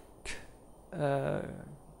Gagyek's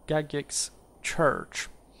church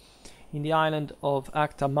in the island of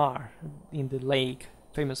Akhtamar, in the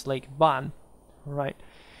famous lake Van, right?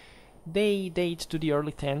 They date to the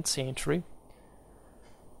early 10th century,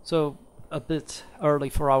 so a bit early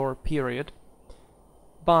for our period,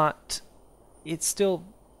 but it's still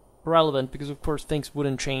relevant because of course things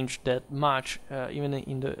wouldn't change that much even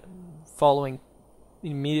in the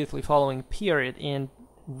immediately following period, and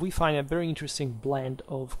we find a very interesting blend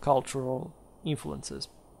of cultural influences.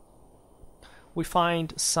 We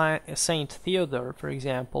find Saint Theodore, for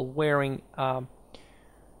example, wearing a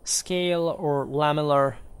scale or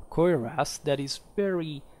lamellar cuirass that is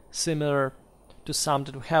very similar to some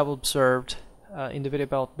that we have observed in the video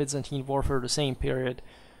about Byzantine warfare, the same period,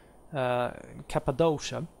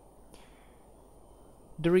 Cappadocia.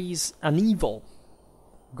 There is an evil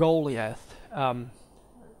Goliath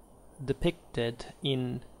depicted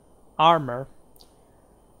in armor,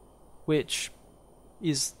 which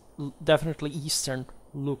is definitely Eastern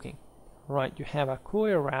looking, right? You have a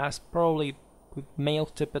cuirass, probably with mail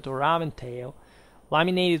tippet or raven tail,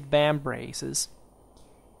 laminated vambraces.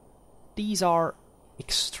 These are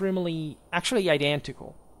actually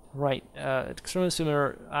identical, right? Extremely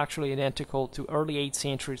similar, actually identical to early 8th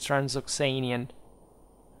century Transoxanian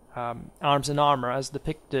arms and armor as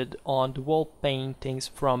depicted on the wall paintings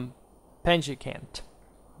from Penjikent,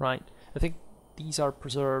 right? I think these are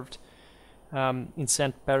preserved in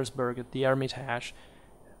St. Petersburg at the Hermitage,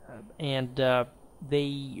 and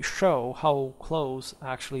they show how close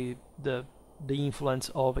actually the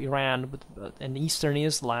influence of Iran and Eastern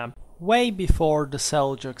Islam way before the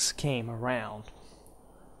Seljuks came around.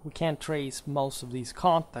 We can't trace most of these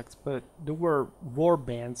contacts, but there were war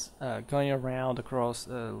bands going around across,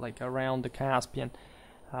 around the Caspian,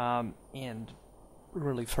 and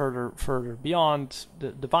really further beyond.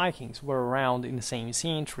 The Vikings were around in the same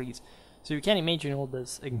centuries, so you can imagine all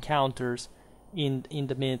these encounters in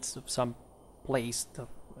the midst of some place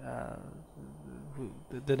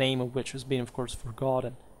the name of which has been, of course,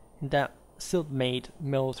 forgotten, and that still made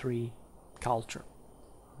military culture,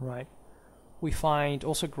 right? We find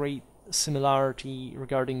also great similarity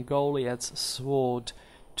regarding Goliath's sword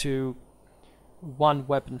to one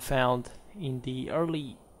weapon found in the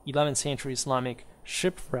early 11th century Islamic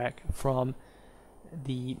shipwreck from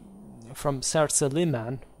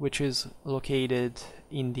Sarsaliman, which is located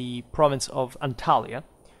in the province of Antalya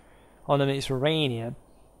on the Mediterranean.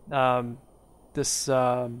 This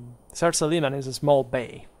Sarsaliman is a small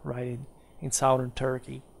bay, right, in southern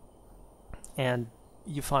Turkey, and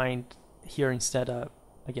you find here instead,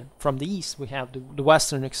 again, from the east, we have the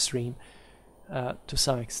western extreme to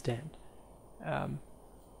some extent.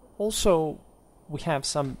 Also, we have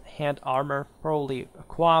some hand armor, probably a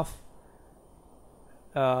coif.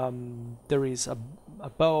 There is a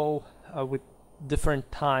bow with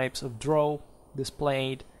different types of draw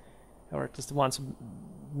displayed, or at least the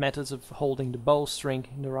methods of holding the bowstring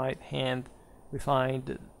in the right hand. We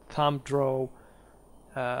find thumb draw,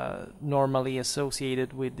 normally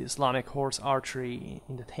associated with Islamic horse archery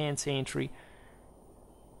in the 10th century.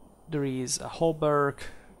 There is a hauberk,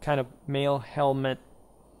 kind of male helmet,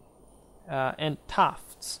 and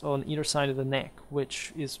tufts on either side of the neck,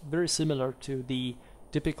 which is very similar to the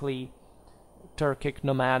typically Turkic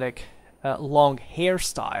nomadic long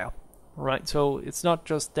hairstyle, right? So it's not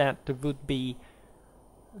just that there would be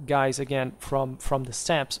guys, again, from the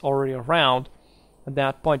steppes already around at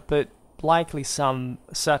that point, but likely some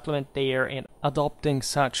settlement there and adopting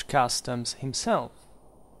such customs himself.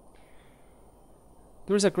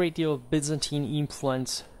 There is a great deal of Byzantine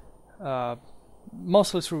influence,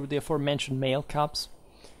 mostly through the aforementioned male cubs.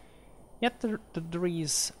 Yet there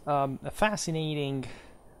is a fascinating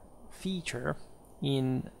feature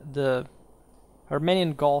in the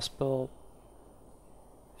Armenian Gospel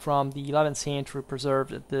from the 11th century,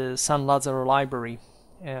 preserved at the San Lazzaro Library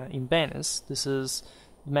in Venice. This is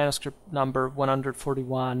manuscript number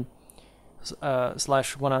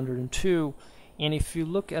 141/102, and if you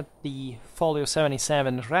look at the folio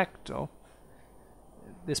 77 recto,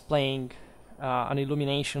 displaying an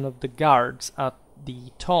illumination of the guards at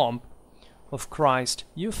the tomb of Christ,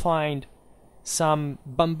 you find some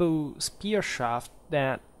bamboo spear shaft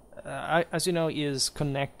that, as you know, is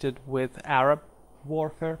connected with Arab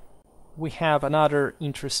warfare. We have another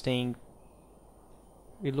interesting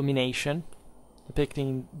illumination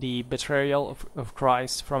depicting the betrayal of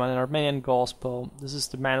Christ from an Armenian Gospel. This is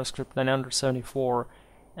the manuscript 974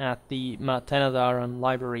 at the Matenadaran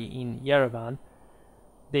Library in Yerevan,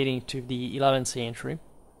 dating to the 11th century,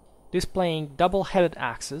 displaying double-headed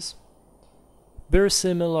axes, very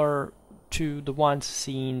similar to the ones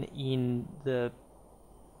seen in the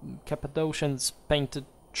Cappadocians' painted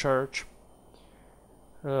church.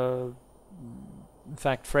 In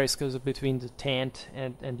fact, frescoes between the 10th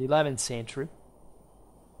and the 11th century.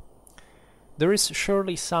 There is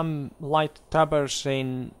surely some light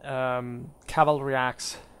Tabarzin cavalry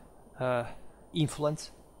axe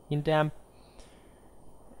influence in them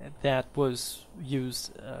that was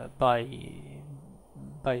used by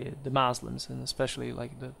the Muslims, and especially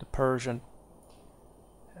like the Persian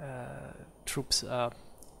troops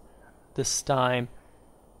this time.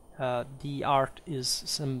 The art is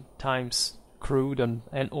sometimes crude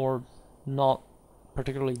and or not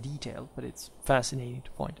particularly detailed, but it's fascinating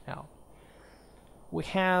to point out. We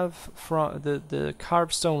have from the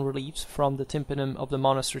carved stone reliefs from the tympanum of the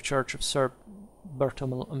monastery church of Sir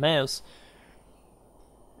Bartholomeus,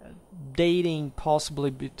 dating possibly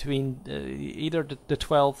between either the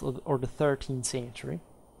 12th or the 13th century.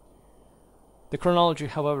 The chronology,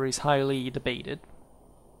 however, is highly debated,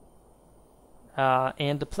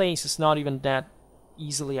 and the place is not even that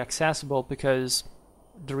easily accessible because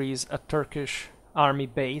there is a Turkish army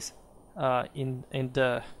base in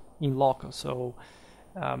loco. So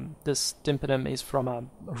this tympanum is from a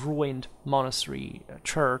ruined monastery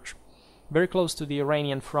church very close to the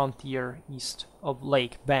Iranian frontier east of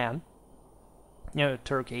Lake Van.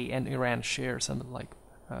 Turkey and Iran share something like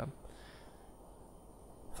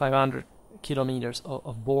 500 kilometers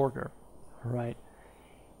of border, right?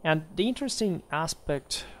 And the interesting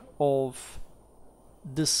aspect of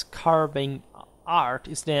this carving art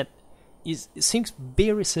is that it seems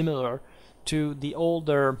very similar to the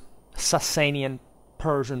older Sasanian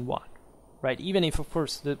Persian one, right? Even if, of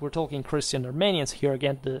course, we're talking Christian Armenians here,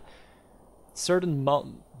 again, the certain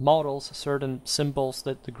models, certain symbols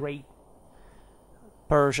that the great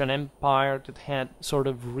Persian Empire that had sort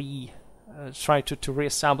of tried to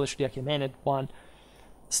reestablish the Achaemenid one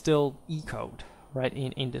still echoed, right,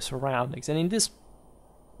 in the surroundings. And in these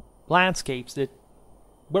landscapes that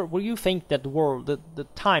where you think that the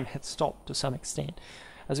time had stopped to some extent,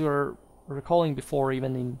 as we were recalling before,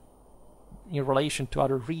 even in relation to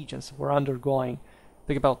other regions, were undergoing,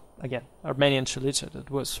 think about, again, Armenian Cilicia, that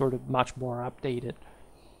was sort of much more updated,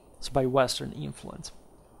 so by Western influence,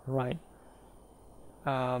 right?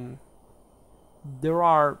 There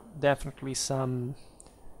are definitely some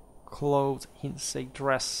clothes, say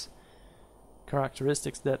dress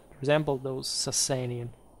characteristics that resemble those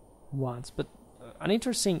Sasanian ones, but an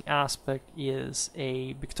interesting aspect is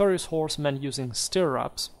a victorious horseman using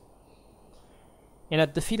stirrups and a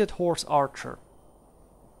defeated horse archer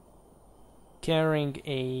carrying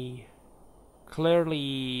a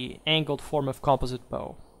clearly angled form of composite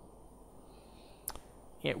bow,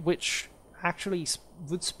 which actually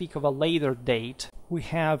would speak of a later date. We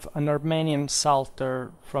have an Armenian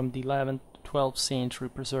psalter from the 11th to 12th century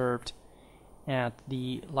preserved at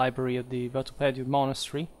the library of the Vatupediou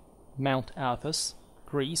Monastery, Mount Athos,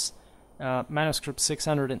 Greece, manuscript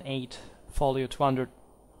 608, folio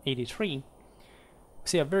 283, we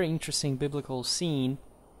see a very interesting biblical scene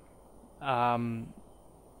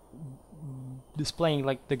displaying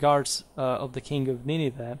like the guards of the king of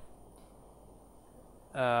Nineveh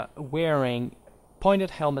wearing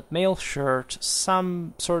pointed helmet, mail shirt,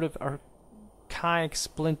 some sort of archaic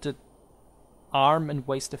splinted arm and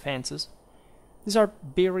waist defenses. These are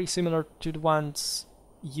very similar to the ones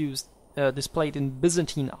used displayed in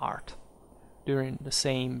Byzantine art during the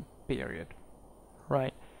same period,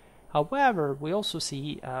 right? However, we also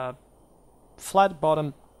see a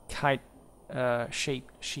flat-bottomed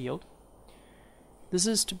kite-shaped shield. This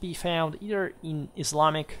is to be found either in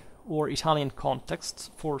Islamic or Italian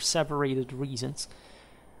contexts for separated reasons,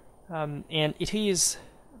 and it is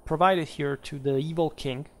provided here to the evil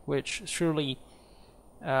king, which surely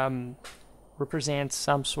represents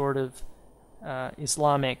some sort of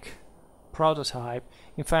Islamic prototype.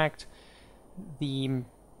 In fact, the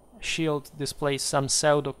shield displays some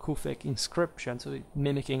pseudo-Kufic inscription, so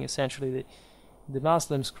mimicking essentially the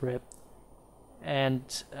Muslim script,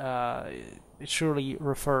 and it surely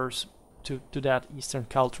refers to that Eastern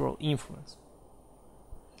cultural influence.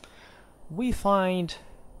 We find,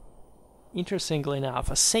 interestingly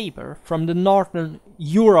enough, a saber from the northern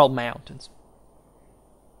Ural Mountains,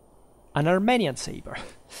 an Armenian saber,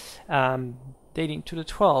 dating to the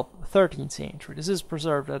 12th, 13th century. This is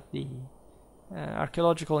preserved at the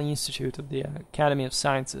Archaeological Institute of the Academy of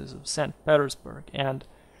Sciences of St. Petersburg, and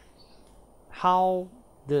how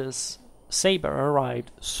this saber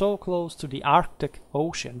arrived so close to the Arctic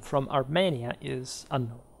Ocean from Armenia is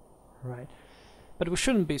unknown, right? But we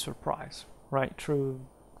shouldn't be surprised, right? Through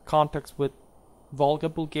contacts with Volga,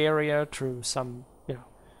 Bulgaria, through some,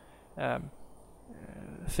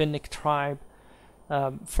 Finnic tribe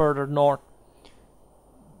further north,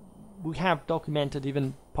 we have documented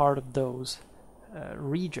even part of those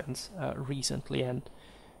regions recently, and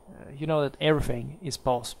you know that everything is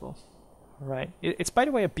possible, right? It's, by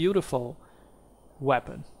the way, a beautiful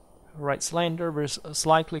weapon, right? Slender,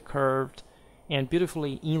 slightly curved, and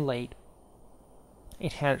beautifully inlaid.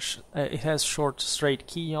 It has short, straight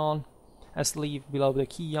keyon, a sleeve below the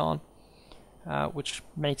keyon, which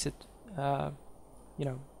makes it,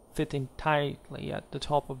 fitting tightly at the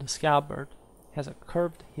top of the scabbard. It has a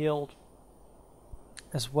curved hilt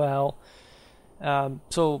as well.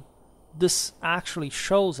 So this actually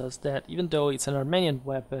shows us that even though it's an Armenian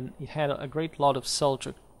weapon, it had a great lot of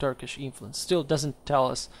Seljuk Turkish influence. Still doesn't tell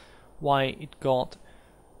us why it got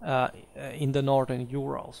in the northern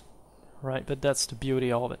Urals, right? But that's the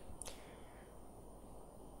beauty of it.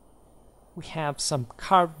 We have some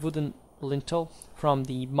carved wooden lintel from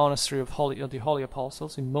the monastery of the Holy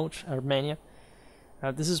Apostles in Much, Armenia.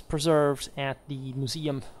 This is preserved at the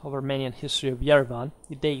Museum of Armenian History of Yerevan.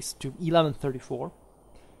 It dates to 1134.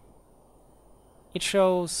 It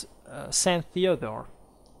shows Saint Theodore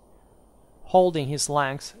holding his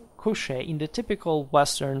lance couché in the typical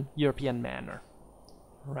Western European manner,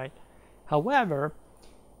 right? However,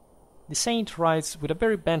 the saint rides with a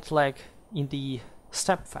very bent leg in the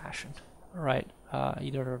steppe fashion, right?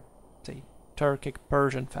 Either, say, Turkic,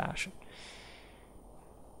 Persian fashion.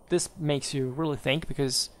 This makes you really think,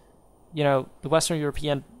 because, the Western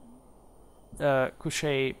European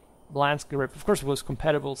couché lance grip, of course, was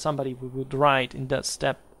compatible. Somebody would ride in that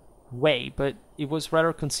steppe way, but it was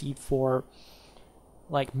rather conceived for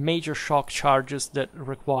like major shock charges that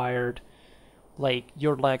required like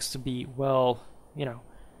your legs to be well,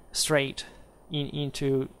 straight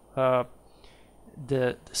into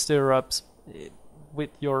the stirrups, with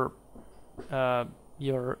your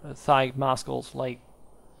thigh muscles like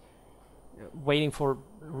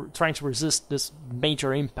trying to resist this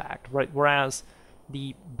major impact, right? Whereas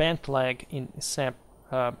the bent leg in steppe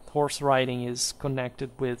horse riding is connected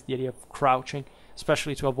with the idea of crouching,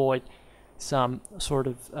 especially to avoid some sort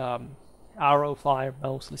of arrow fire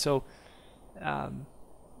mostly. So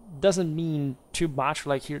doesn't mean too much.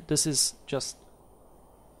 Like here, this is just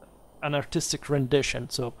an artistic rendition,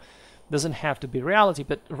 so doesn't have to be reality,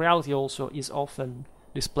 but reality also is often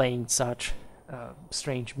displaying such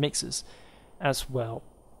strange mixes as well.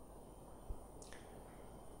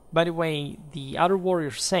 By the way, the other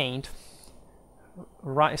warrior saint,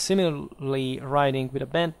 similarly riding with a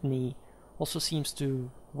bent knee, also seems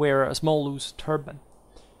to wear a small loose turban.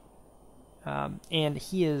 And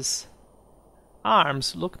his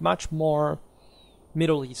arms look much more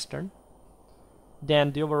Middle Eastern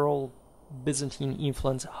than the overall Byzantine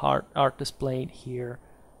influence art displayed here.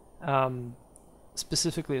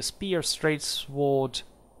 Specifically a spear, straight sword,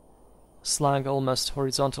 slung almost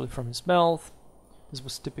horizontally from his mouth. This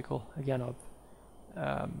was typical, again, of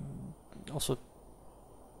also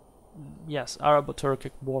yes,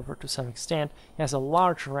 Arabo-Turkic warfare to some extent. He has a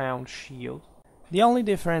large round shield. The only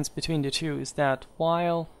difference between the two is that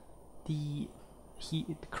while the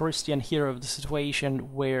Christian hero of the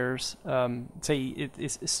situation wears, it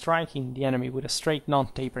is striking the enemy with a straight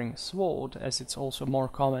non-tapering sword, as it's also more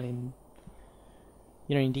common in,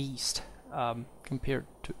 in the East compared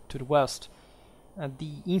to the West.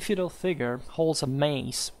 The infidel figure holds a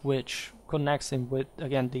mace which connects him with,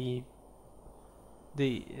 again, the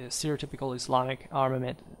stereotypical Islamic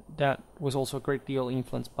armament that was also a great deal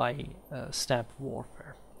influenced by steppe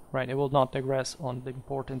warfare. Right, I will not digress on the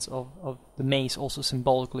importance of the mace also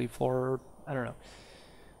symbolically for, I don't know,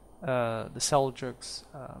 the Seljuks,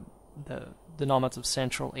 the nomads of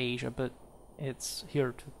Central Asia, but it's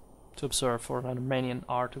here to observe for an Armenian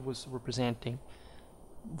art it was representing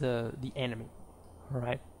the enemy.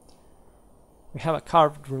 Right, we have a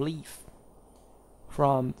carved relief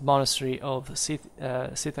from the monastery of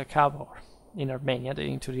Sita-Kabor in Armenia,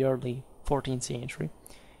 dating to the early 14th century.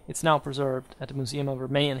 It's now preserved at the Museum of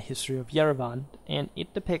Armenian History of Yerevan, and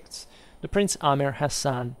it depicts the Prince Amir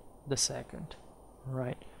Hassan II.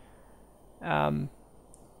 Right. The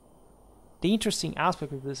interesting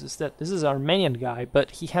aspect of this is that this is an Armenian guy, but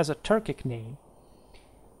he has a Turkic name,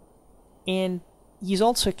 and he's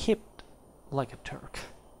also equipped like a Turk.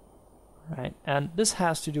 Right, and this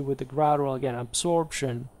has to do with the gradual, again,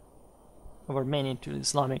 absorption of Armenian to the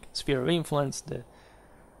Islamic sphere of influence, the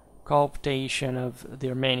cooptation of the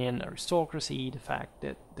Armenian aristocracy, the fact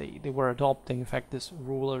that they were adopting, in fact, these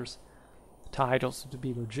rulers' titles to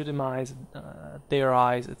be legitimized, their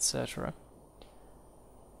eyes, etc.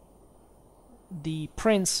 The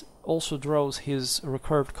prince also draws his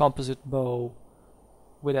recurved composite bow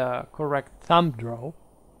with a correct thumb draw.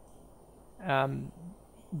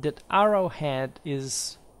 That arrowhead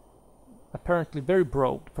is apparently very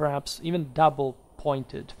broad, perhaps even double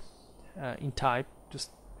pointed in type,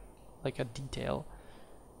 just like a detail.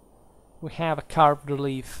 We have a carved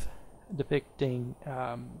relief depicting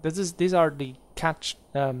these are the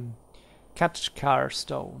Kachkar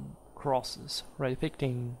stone crosses, right,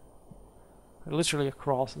 depicting literally a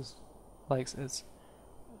crosses, like it's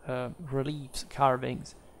reliefs,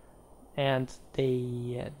 carvings. And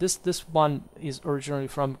this one is originally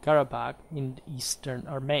from Karabakh in eastern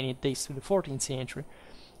Armenia. It dates to the 14th century,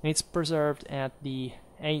 and it's preserved at the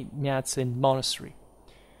Myatsin monastery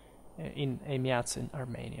in Myatsin,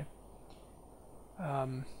 Armenia.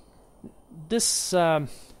 This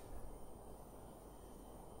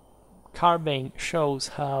carving shows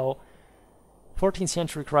how 14th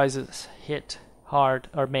century crisis hit hard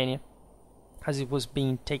Armenia as it was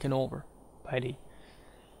being taken over by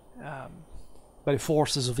the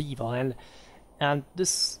forces of evil, and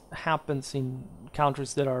this happens in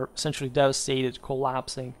countries that are essentially devastated,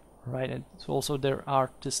 collapsing, right, and so also their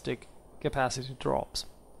artistic capacity drops,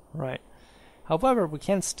 right. However, we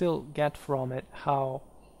can still get from it how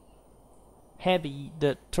heavy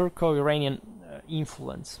the Turco-Iranian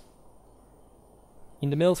influence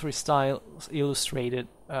in the military style illustrated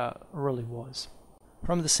really was.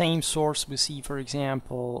 From the same source, we see, for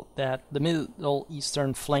example, that the Middle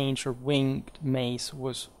Eastern flange or winged mace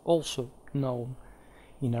was also known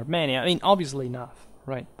in Armenia. I mean, obviously enough,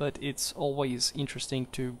 right? But it's always interesting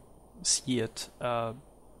to see it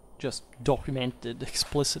just documented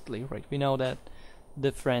explicitly, right? We know that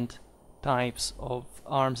different types of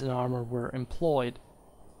arms and armor were employed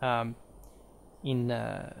in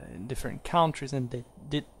different countries, and they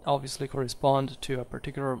did obviously correspond to a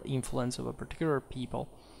particular influence of a particular people.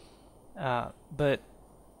 But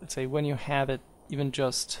let's say when you have it, even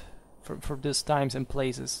just for these times and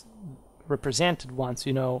places represented once,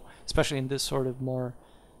 especially in this sort of more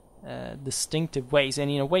distinctive ways, and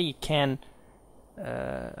in a way you can,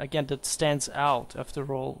 again, that stands out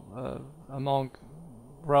after all among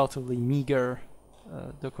relatively meager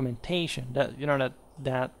documentation. That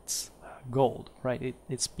that's gold, right?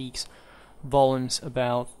 It speaks volumes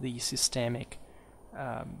about the systemic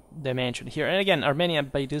dimension here. And again, Armenia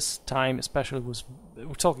by this time especially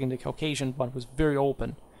we're talking the Caucasian one, was very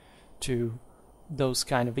open to those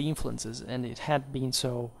kind of influences, and it had been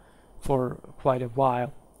so for quite a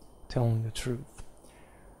while, telling the truth.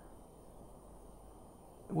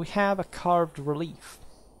 We have a carved relief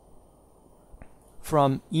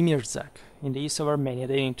from Imirzak in the east of Armenia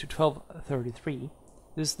dating to 1233.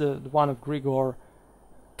 This is the one of Grigor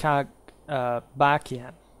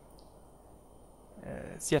Kagbakian.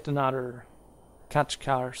 It's yet another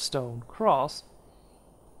Kachkar stone cross,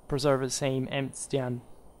 preserved at the same Emstian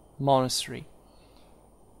monastery.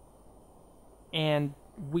 And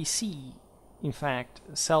we see, in fact,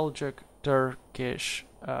 Seljuk Turkish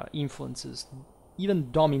influences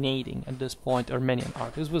even dominating at this point Armenian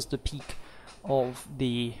art. This was the peak of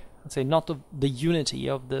the, let's say, not of the unity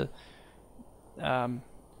of the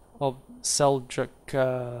of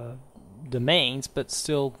Seljuk domains, but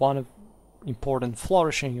still one of important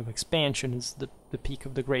flourishing of expansion is the peak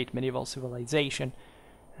of the great medieval civilization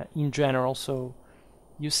in general. So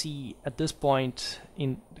you see at this point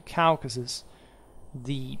in the Caucasus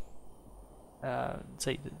the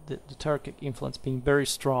say the Turkic influence being very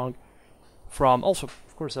strong, from also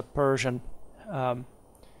of course a Persian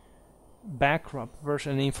background,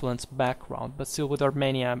 Persian influence background, but still with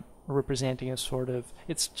Armenia representing a sort of,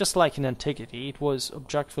 it's just like in antiquity, it was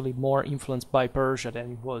objectively more influenced by Persia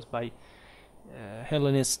than it was by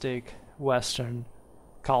Hellenistic Western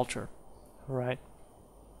culture, right?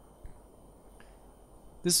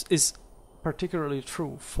 This is particularly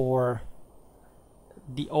true for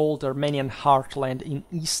the old Armenian heartland in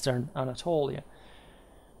eastern Anatolia,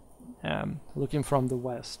 looking from the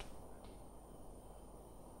west.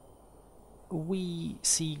 We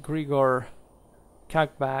see Grigor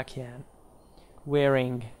Kakbakian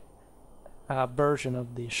wearing a version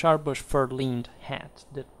of the Sharbush fur-lined hat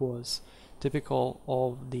that was typical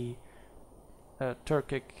of the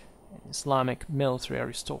Turkic Islamic military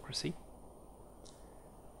aristocracy.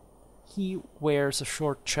 He wears a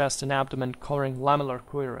short chest and abdomen covering lamellar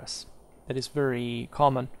cuirass. That is very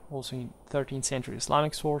common also in 13th century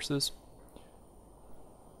Islamic sources.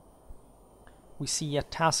 We see a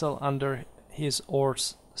tassel under his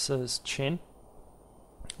horse's chin,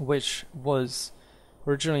 which was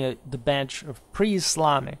originally the badge of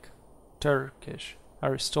pre-Islamic Turkish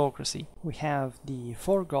aristocracy. We have the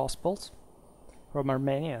four Gospels from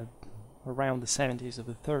Armenia around the 70s of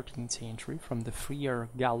the 13th century from the Freer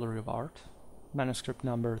Gallery of Art, manuscript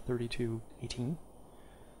number 3218,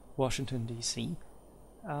 Washington, D.C.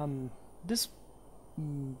 This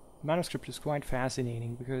manuscript is quite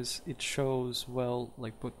fascinating because it shows, well,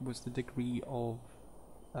 like what was the degree of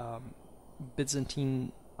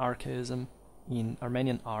Byzantine archaism in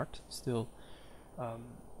Armenian art still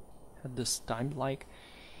at this time, like,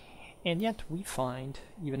 and yet we find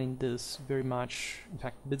even in this very much, in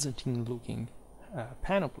fact, Byzantine looking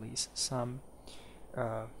panoplies some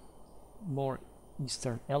more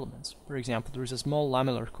Eastern elements. For example, there is a small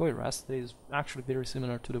lamellar cuirass that is actually very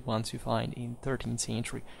similar to the ones you find in 13th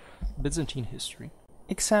century Byzantine history,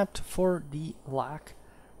 except for the lack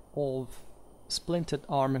of splinted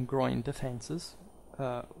arm and groin defenses,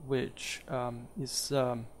 which is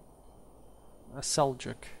a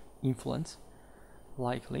Seljuk influence,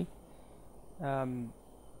 likely.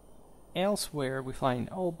 Elsewhere we find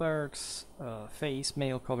albergs, face,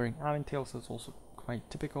 mail covering aventails, that's also quite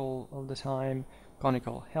typical of the time,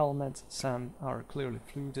 conical helmets, some are clearly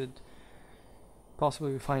fluted.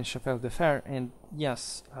 Possibly we find chapelle de fer, and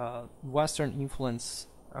yes, Western influence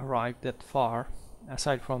arrived that far,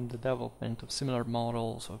 aside from the development of similar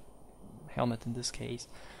models of helmet in this case,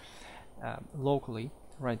 locally,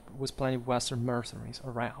 right, with plenty of Western mercenaries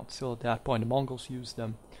around. Still at that point the Mongols used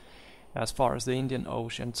them as far as the Indian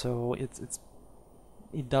Ocean, so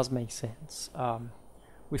it does make sense.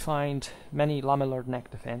 We find many lamellar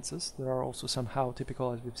neck defenses that are also somehow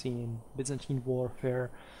typical, as we've seen in Byzantine warfare,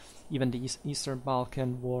 even the Eastern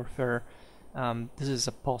Balkan warfare. This is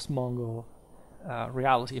a post-Mongol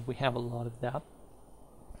reality, and we have a lot of that.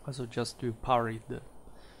 Also just to parry the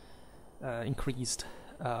increased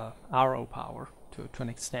arrow power to an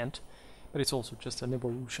extent, but it's also just an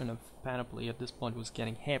evolution of panoply. At this point was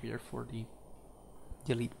getting heavier for the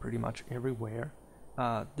elite pretty much everywhere.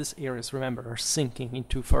 These areas, remember, are sinking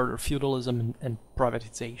into further feudalism and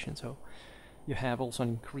privatization, so you have also an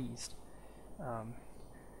increased, of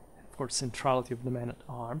course, centrality of the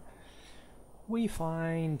man-at-arm. We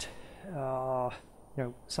find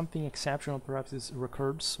something exceptional perhaps is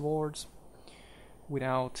recurved swords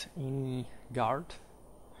without any guard.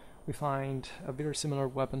 We find a very similar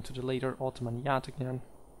weapon to the later Ottoman yataghan.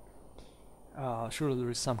 Surely there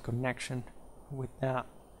is some connection with that.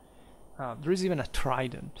 There is even a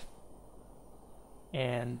trident,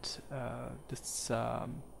 and it's so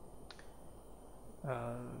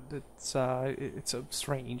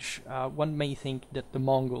strange. One may think that the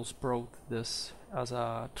Mongols brought this as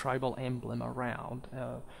a tribal emblem around,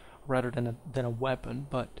 rather than a weapon,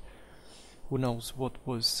 but who knows what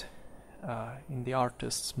was in the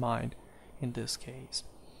artist's mind in this case.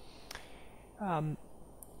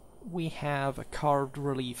 We have a carved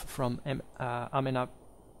relief from Amenhotep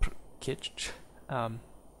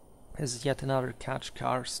as yet another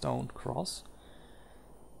Kachkar stone cross,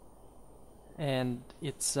 and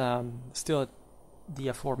it's still at the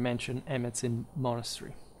aforementioned Emetzin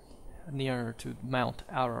monastery near to Mount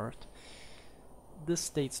Ararat. this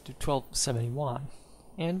dates to 1271,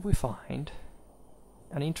 and we find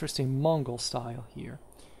an interesting Mongol style here.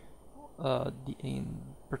 In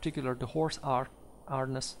particular, the horse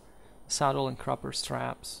harness, saddle and crupper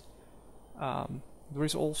straps. There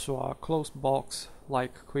is also a closed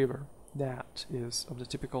box-like quiver that is of the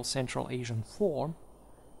typical Central Asian form,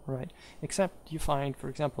 right? Except you find, for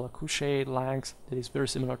example, a couché lance that is very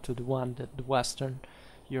similar to the one that the Western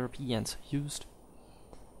Europeans used.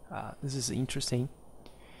 This is interesting.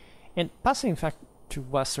 And passing, in fact, to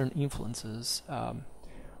Western influences,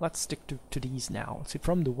 let's stick to these now. See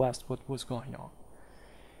from the West what was going on.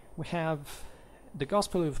 We have the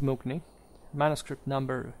Gospel of Mughni, manuscript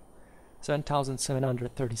number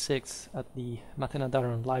 7736 at the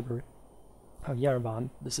Matenadaran Library of Yerevan.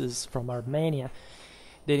 This is from Armenia,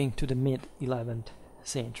 dating to the mid-11th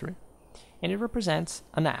century. And it represents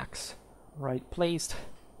an axe, right, placed,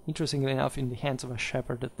 interestingly enough, in the hands of a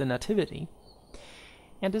shepherd at the Nativity.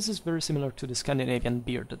 And this is very similar to the Scandinavian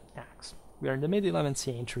bearded axe. We are in the mid-11th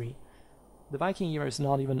century. The Viking era is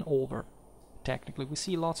not even over. Technically, we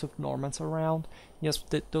see lots of Normans around. Yes,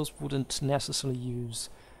 those wouldn't necessarily use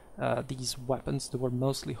these weapons. They were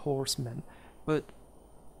mostly horsemen. But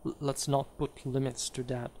let's not put limits to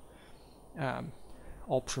that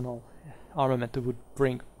optional armament they would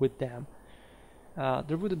bring with them.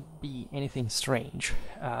 There wouldn't be anything strange,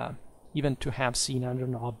 even to have seen, I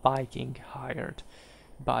don't know, a Viking hired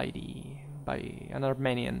by an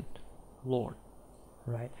Armenian lord,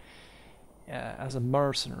 right? As a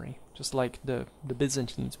mercenary, just like the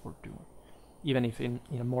Byzantines were doing, even if in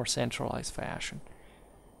a more centralized fashion.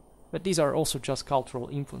 But these are also just cultural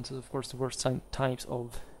influences. Of course, there were some types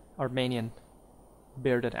of Armenian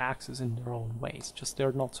bearded axes in their own ways, just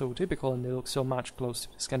they're not so typical and they look so much close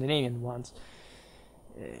to the Scandinavian ones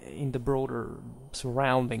in the broader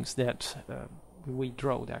surroundings that we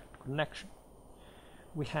draw that connection.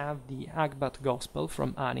 We have the Agbat Gospel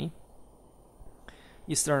from Ani,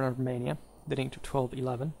 Eastern Armenia, dating to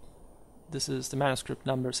 1211. This is the manuscript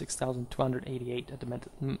number 6288 at the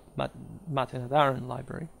Matenadaran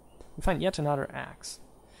Library. We find yet another axe,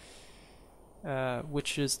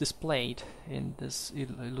 which is displayed in this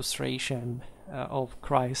illustration of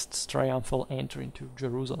Christ's triumphal entry into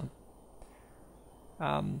Jerusalem.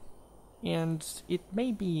 And it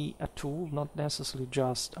may be a tool, not necessarily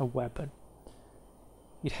just a weapon.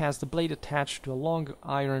 It has the blade attached to a long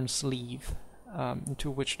iron sleeve into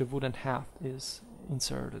which the wooden haft is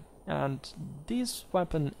inserted. And this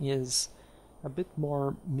weapon is a bit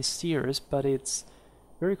more mysterious, but it's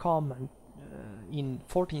very common in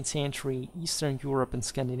 14th century Eastern Europe and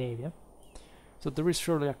Scandinavia. So there is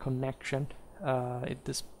surely a connection.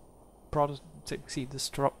 This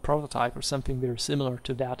prototype or something very similar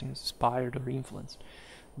to that, inspired or influenced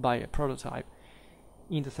by a prototype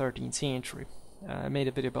in the 13th century. I made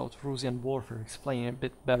a video about Russian warfare explaining a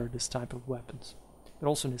bit better this type of weapons, but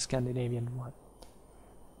also in the Scandinavian one.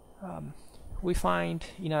 We find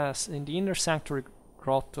in the inner sanctuary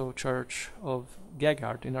grotto church of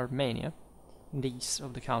Gegard in Armenia, in the east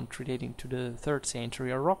of the country, dating to the 3rd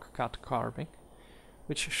century, a rock-cut carving,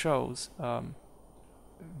 which shows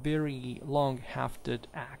very long-hafted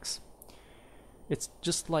axe. It's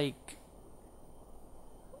just like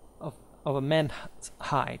of a man's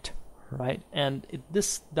height, right? And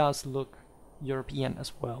this does look European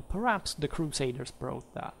as well. Perhaps the Crusaders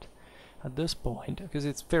brought that at this point, because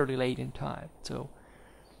it's fairly late in time, so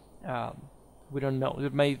we don't know.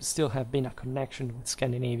 There may still have been a connection with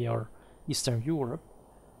Scandinavia or Eastern Europe,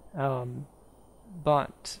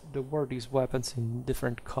 but there were these weapons in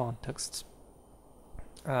different contexts.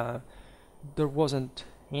 There wasn't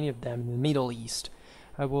any of them in the Middle East.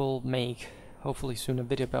 I will make, hopefully soon, a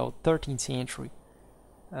video about 13th century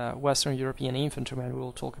Western European infantrymen. We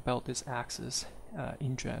will talk about these axes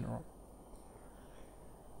in general.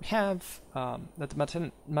 We have at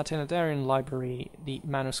the Matenadaran Library the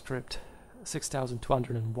manuscript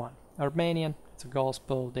 6201, Armenian. It's a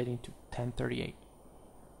gospel dating to 1038.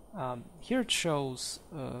 Here it shows,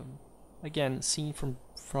 again, seen from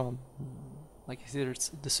like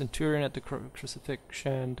there's the centurion at the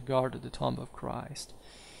crucifixion, the guard at the tomb of Christ.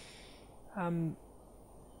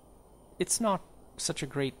 It's not such a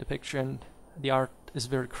great depiction. The art is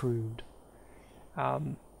very crude,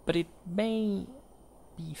 but it may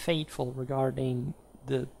be faithful regarding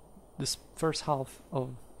this first half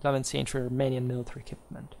of 11th century Armenian military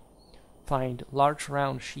equipment. Find large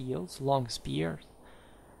round shields, long spears,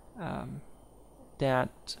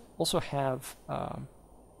 that also have a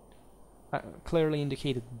clearly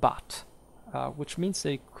indicated butt, which means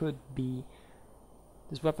this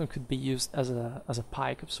weapon could be used as a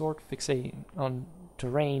pike of sort, fixating on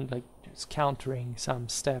terrain, like just countering some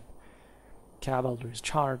steppe cavalry's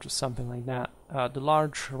charge or something like that. The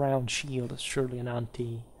large round shield is surely an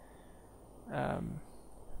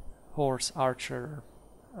anti-horse archer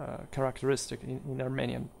characteristic in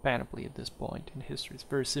Armenian panoply at this point in history. It's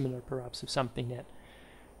very similar, perhaps, to something that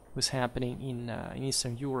was happening in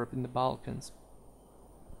Eastern Europe, in the Balkans,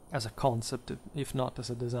 as a concept, if not as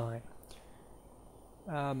a design.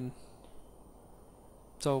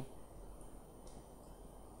 So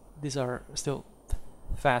these are still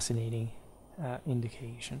fascinating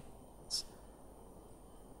indications.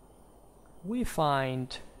 We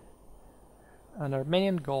find an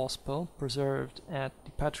Armenian Gospel preserved at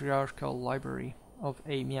the Patriarchal Library of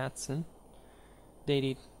Amiatsin,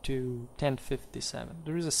 dated to 1057.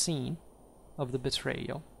 There is a scene of the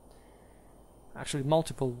betrayal, actually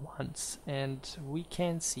multiple ones, and we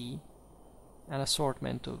can see an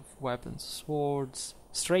assortment of weapons, swords,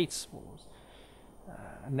 straight swords,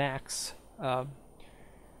 an axe.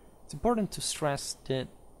 It's important to stress that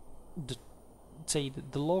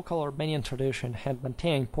the local Armenian tradition had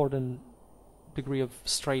maintained an important degree of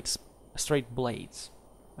straight blades.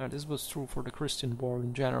 This was true for the Christian world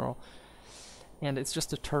in general, and it's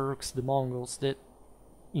just the Turks, the Mongols, that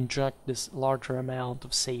inject this larger amount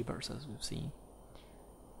of sabers, as we've seen.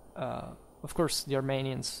 Of course, the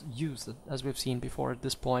Armenians used, as we've seen before at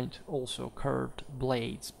this point, also curved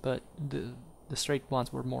blades, but the straight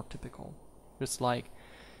ones were more typical, just like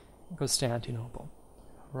Constantinople,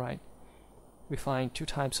 right? We find two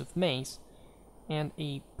types of mace and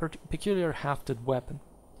a peculiar hafted weapon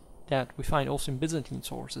that we find also in Byzantine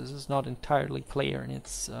sources. Is not entirely clear in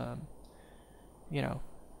its,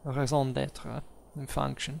 raison d'être and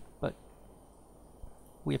function, but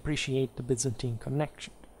we appreciate the Byzantine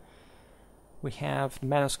connection. We have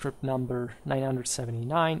manuscript number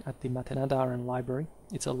 979 at the Matenadaran Library.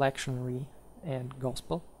 It's a lectionary and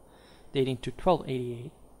gospel, dating to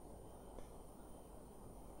 1288.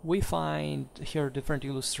 We find here different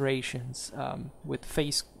illustrations with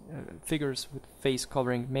figures with face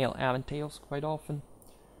covering male aventails quite often.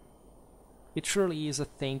 It surely is a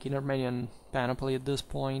thing in Armenian panoply at this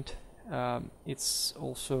point. It's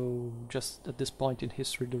also just at this point in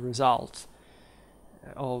history the result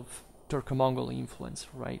of Turco-Mongol influence,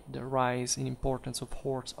 right? The rise in importance of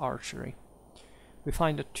horse archery. We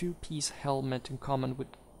find a two-piece helmet in common with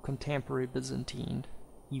contemporary Byzantine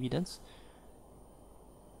evidence.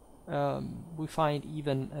 We find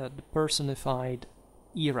even the personified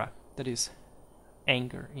ira, that is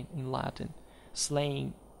anger in Latin,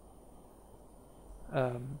 slaying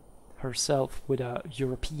herself with a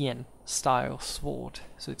European style sword.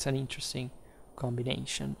 So it's an interesting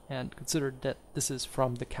combination, and consider that this is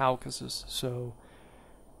from the Caucasus, so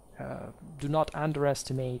do not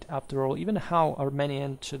underestimate, after all, even how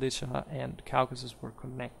Armenian, Cilicia and Caucasus were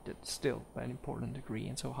connected still by an important degree,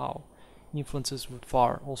 and so how influences would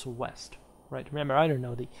far also west, right? Remember, I don't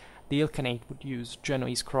know, the Ilkhanate would use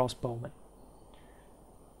Genoese crossbowmen,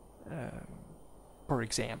 for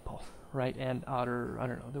example, right? And other, I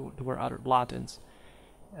don't know, there were other Latins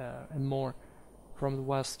and more from the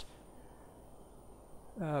west.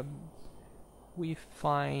 We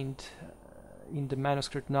find in the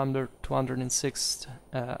manuscript number 206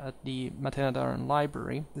 at the Matenadaran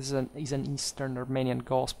Library, this is an Eastern Armenian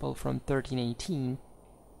Gospel from 1318,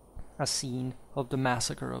 a scene of the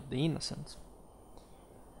massacre of the innocents.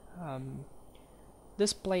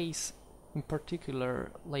 This place in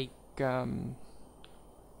particular, like the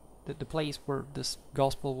place where this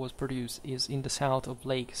Gospel was produced, is in the south of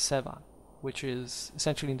Lake Sevan, which is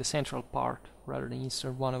essentially in the central part rather than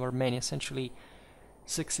eastern one of Armenia, essentially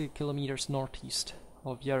 60 kilometers northeast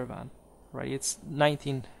of Yerevan, right? It's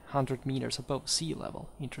 1900 meters above sea level,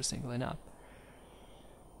 interestingly enough.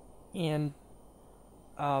 And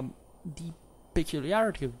the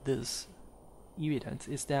peculiarity of this evidence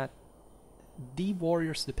is that the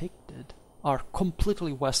warriors depicted are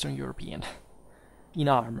completely Western European, in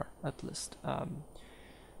armor at least.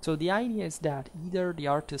 So the idea is that either the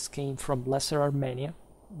artists came from Lesser Armenia,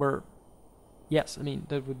 where, yes, I mean,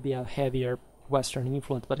 there would be a heavier Western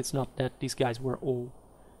influence, but it's not that these guys were all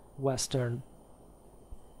Western,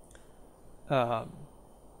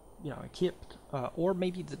 equipped. Or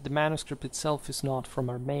maybe the manuscript itself is not from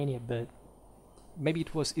Armenia, but maybe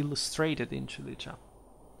it was illustrated in Cilicia.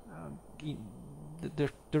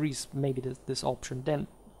 There is maybe this option. Then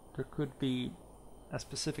there could be a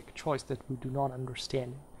specific choice that we do not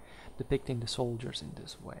understand, depicting the soldiers in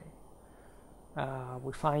this way.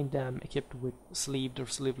 We find them equipped with sleeved or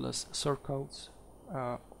sleeveless surcoats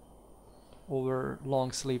over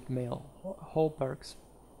long-sleeved male hauberks.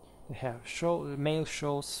 They have male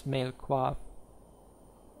shows, male coif,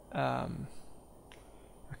 A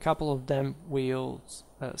couple of them wield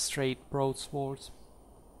straight broadswords.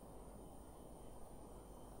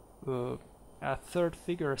 A third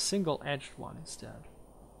figure, a single-edged one instead.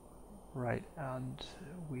 Right, and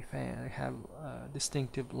we have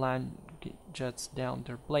distinctive line jets down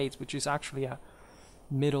their blades, which is actually a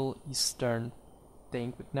Middle Eastern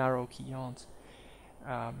thing with narrow keyons,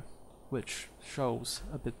 which shows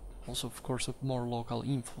a bit also, of course, of more local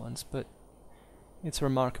influence, but it's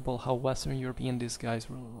remarkable how Western European these guys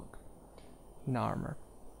really look in armor.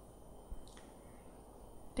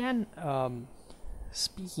 Then,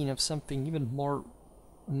 speaking of something even more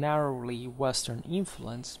narrowly Western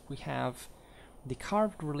influence, we have the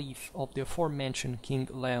carved relief of the aforementioned King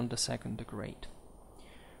Leon II the Great.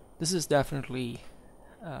 This is definitely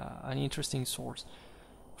an interesting source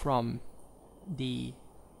from the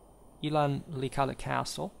Ilan Likale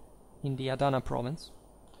Castle in the Adana province,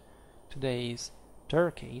 today's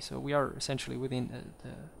Turkey, so we are essentially within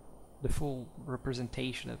the full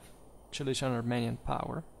representation of Cilician Armenian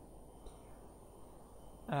power.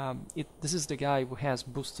 This is the guy who has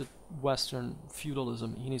boosted Western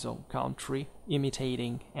feudalism in his own country,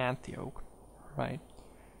 imitating Antioch, right?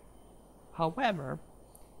 However,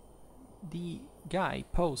 the guy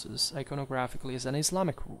poses iconographically as an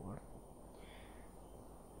Islamic ruler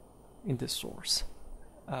in this source.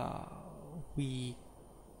 We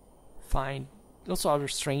find also other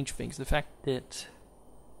strange things. The fact that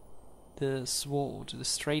the sword, the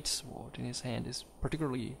straight sword in his hand, is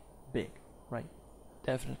particularly big, right?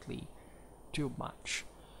 Definitely too much.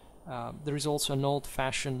 There is also an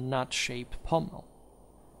old-fashioned nut-shaped pommel,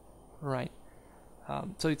 right?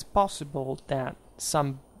 So it's possible that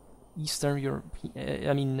some Eastern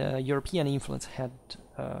European influence had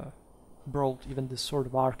brought even this sort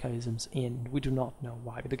of archaisms in. We do not know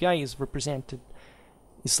why. But the guy is represented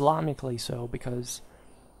Islamically so because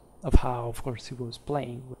of how, of course, he was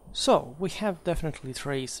playing. So we have definitely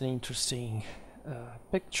traced an interesting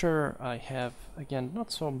picture. I have, again,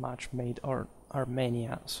 not so much made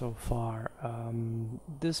Armenia so far.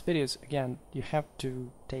 These videos, again, you have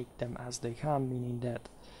to take them as they come, meaning that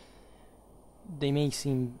they may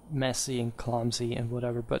seem messy and clumsy and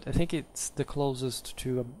whatever, but I think it's the closest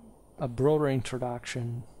to a broader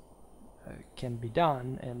introduction can be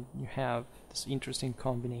done, and you have this interesting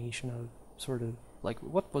combination of sort of like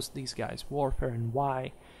what was these guys' warfare and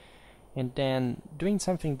why, and then doing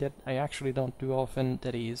something that I actually don't do often,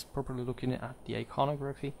 that is properly looking at the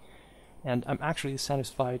iconography. And I'm actually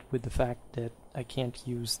satisfied with the fact that I can't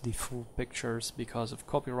use the full pictures because of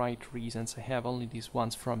copyright reasons. I have only these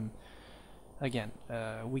ones from, again,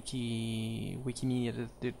 Wikimedia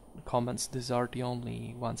that did comments. These are the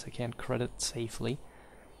only ones I can credit safely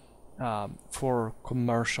for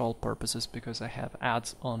commercial purposes because I have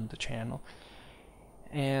ads on the channel.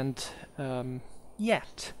 And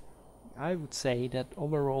yet, I would say that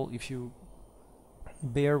overall, if you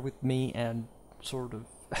bear with me and sort of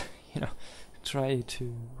try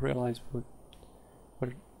to realize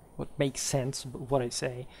what makes sense of what I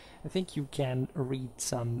say, I think you can read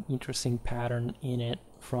some interesting pattern in it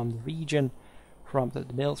from the region, from the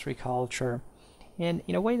military culture, and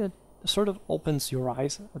in a way that sort of opens your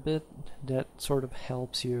eyes a bit, that sort of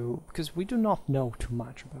helps you, because we do not know too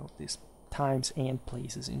much about these times and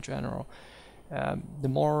places in general. The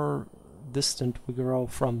more distant we grow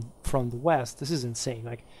from the West, this is insane,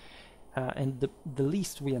 like, and the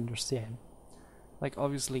least we understand. Like,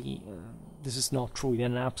 obviously, this is not true in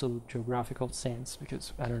an absolute geographical sense,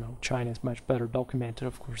 because, I don't know, China is much better documented,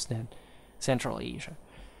 of course, than Central Asia.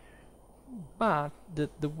 But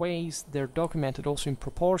the ways they're documented also in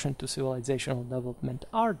proportion to civilizational development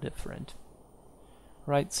are different,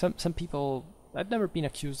 right? Some people, I've never been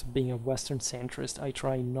accused of being a Western centrist. I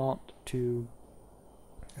try not to,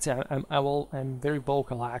 I'm very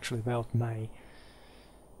vocal actually about my,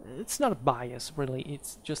 it's not a bias really,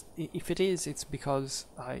 it's just, if it is, it's because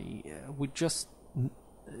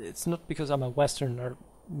it's not because I'm a Westerner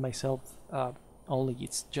myself only,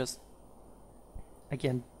 it's just,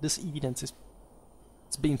 again, this evidence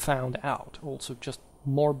it's being found out also just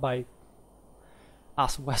more by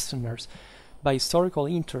us Westerners, by historical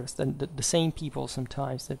interest, and the same people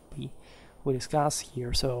sometimes that we discuss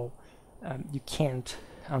here, so you can't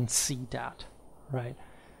unsee that, right?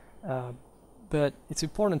 But it's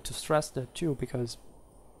important to stress that too, because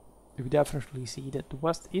you definitely see that the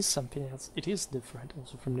West is something else. It is different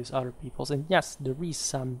also from these other peoples, and yes, there is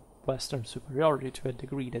some Western superiority to a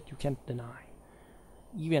degree that you can't deny,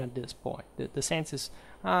 even at this point. The sense is,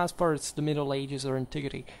 as far as the Middle Ages or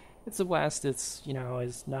Antiquity, it's the West, it's,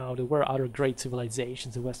 is now, there were other great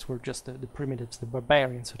civilizations, the West were just the primitives, the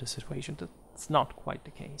barbarians of the situation. it's not quite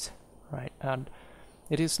the case, right? And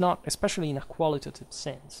it is not, especially in a qualitative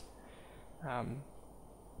sense.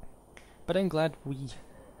 But I'm glad we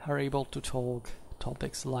are able to talk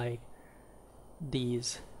topics like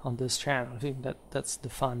these on this channel. I think that's the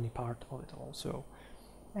funny part of it also.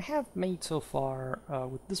 I have made so far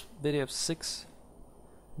with this video 6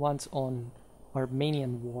 ones on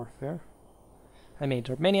Armenian warfare. I made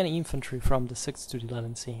Armenian infantry from the 6th to the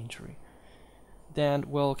 11th century. Then,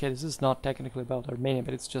 well, okay, this is not technically about Armenia,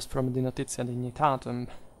 but it's just from the Notitia Dignitatum,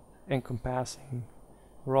 encompassing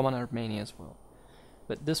Roman Armenia as well.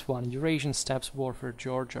 But this one, Eurasian Steppes Warfare,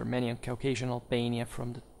 Georgia, Armenian, Caucasian Albania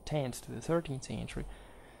from the 10th to the 13th century.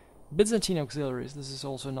 Byzantine auxiliaries, this is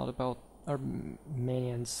also not about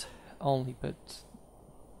Armenians only, but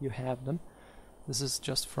you have them. This is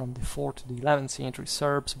just from the 4th to the 11th century.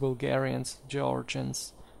 Serbs, Bulgarians,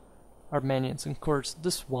 Georgians, Armenians, and Kurds.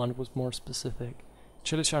 This one was more specific.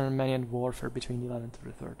 Cilician Armenian warfare between the 11th to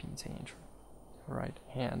the 13th century. Right,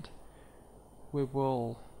 and we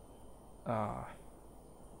will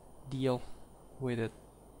deal with it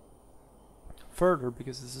further,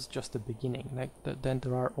 because this is just the beginning. Like then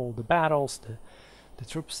there are all the battles, the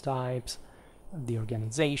troops types, the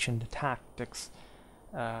organization, the tactics.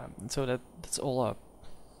 So that's all up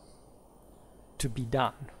to be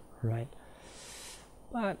done, right?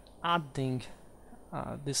 But adding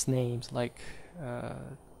these names, like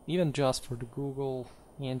even just for the Google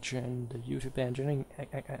engine, the YouTube engine,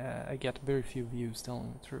 I get very few views,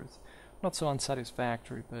 telling the truth. Not so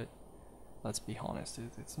unsatisfactory, but let's be honest,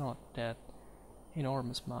 it's not that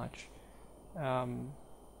enormous much. The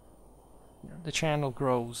channel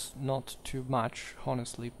grows not too much,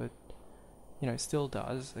 honestly, but it still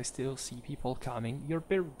does. I still see people coming. You're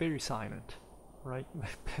very, very silent, right?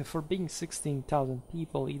 For being 16,000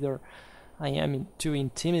 people, either I am too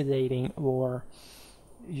intimidating, or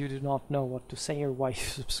you do not know what to say or why you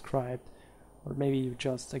subscribed, or maybe you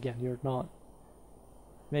just, again, you're not.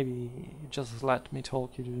 Maybe you just let me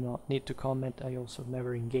talk. You do not need to comment. I also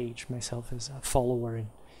never engage myself as a follower in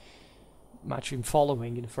much in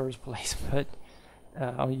following in the first place, but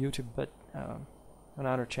on YouTube, but on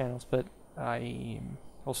other channels. But I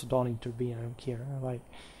also don't intervene. I don't care. I like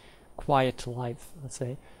quiet life, let's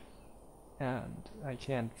say, and I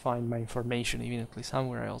can't find my information immediately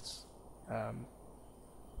somewhere else.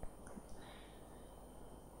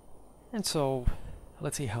 And so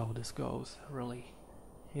let's see how this goes. Really,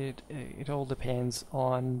 it all depends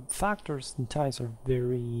on factors, and times are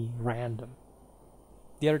very random.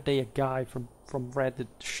 The other day, a guy from Reddit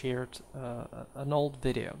shared an old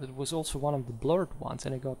video that was also one of the blurred ones,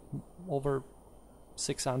 and it got over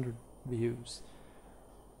 600 views.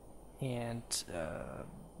 And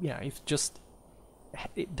if just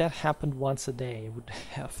that happened once a day, it would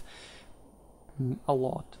have a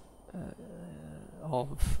lot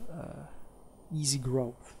of easy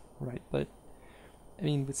growth, right? But I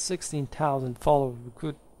mean, with 16,000 followers, we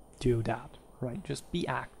could do that, right? Just be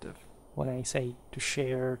active. When I say to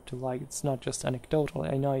share, to like, it's not just anecdotal.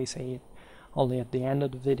 I know I say it only at the end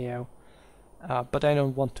of the video, but I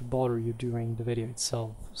don't want to bother you during the video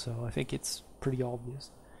itself. So I think it's pretty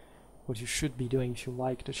obvious what you should be doing if you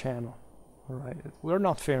like the channel. Alright, we're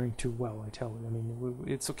not faring too well, I tell you. I mean,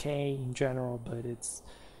 it's okay in general, but it's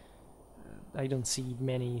I don't see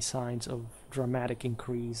many signs of dramatic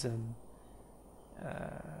increase, and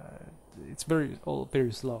it's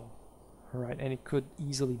very slow. Alright, and it could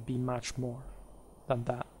easily be much more than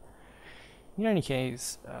that. In any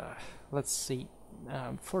case, let's see.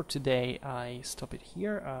 For today, I stop it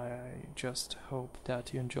here. I just hope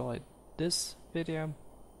that you enjoyed this video.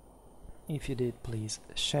 If you did, please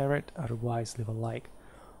share it. Otherwise, leave a like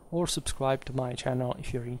or subscribe to my channel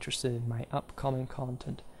if you're interested in my upcoming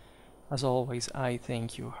content. As always, I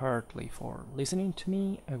thank you heartily for listening to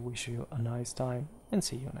me. I wish you a nice time, and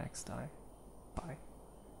see you next time. Bye.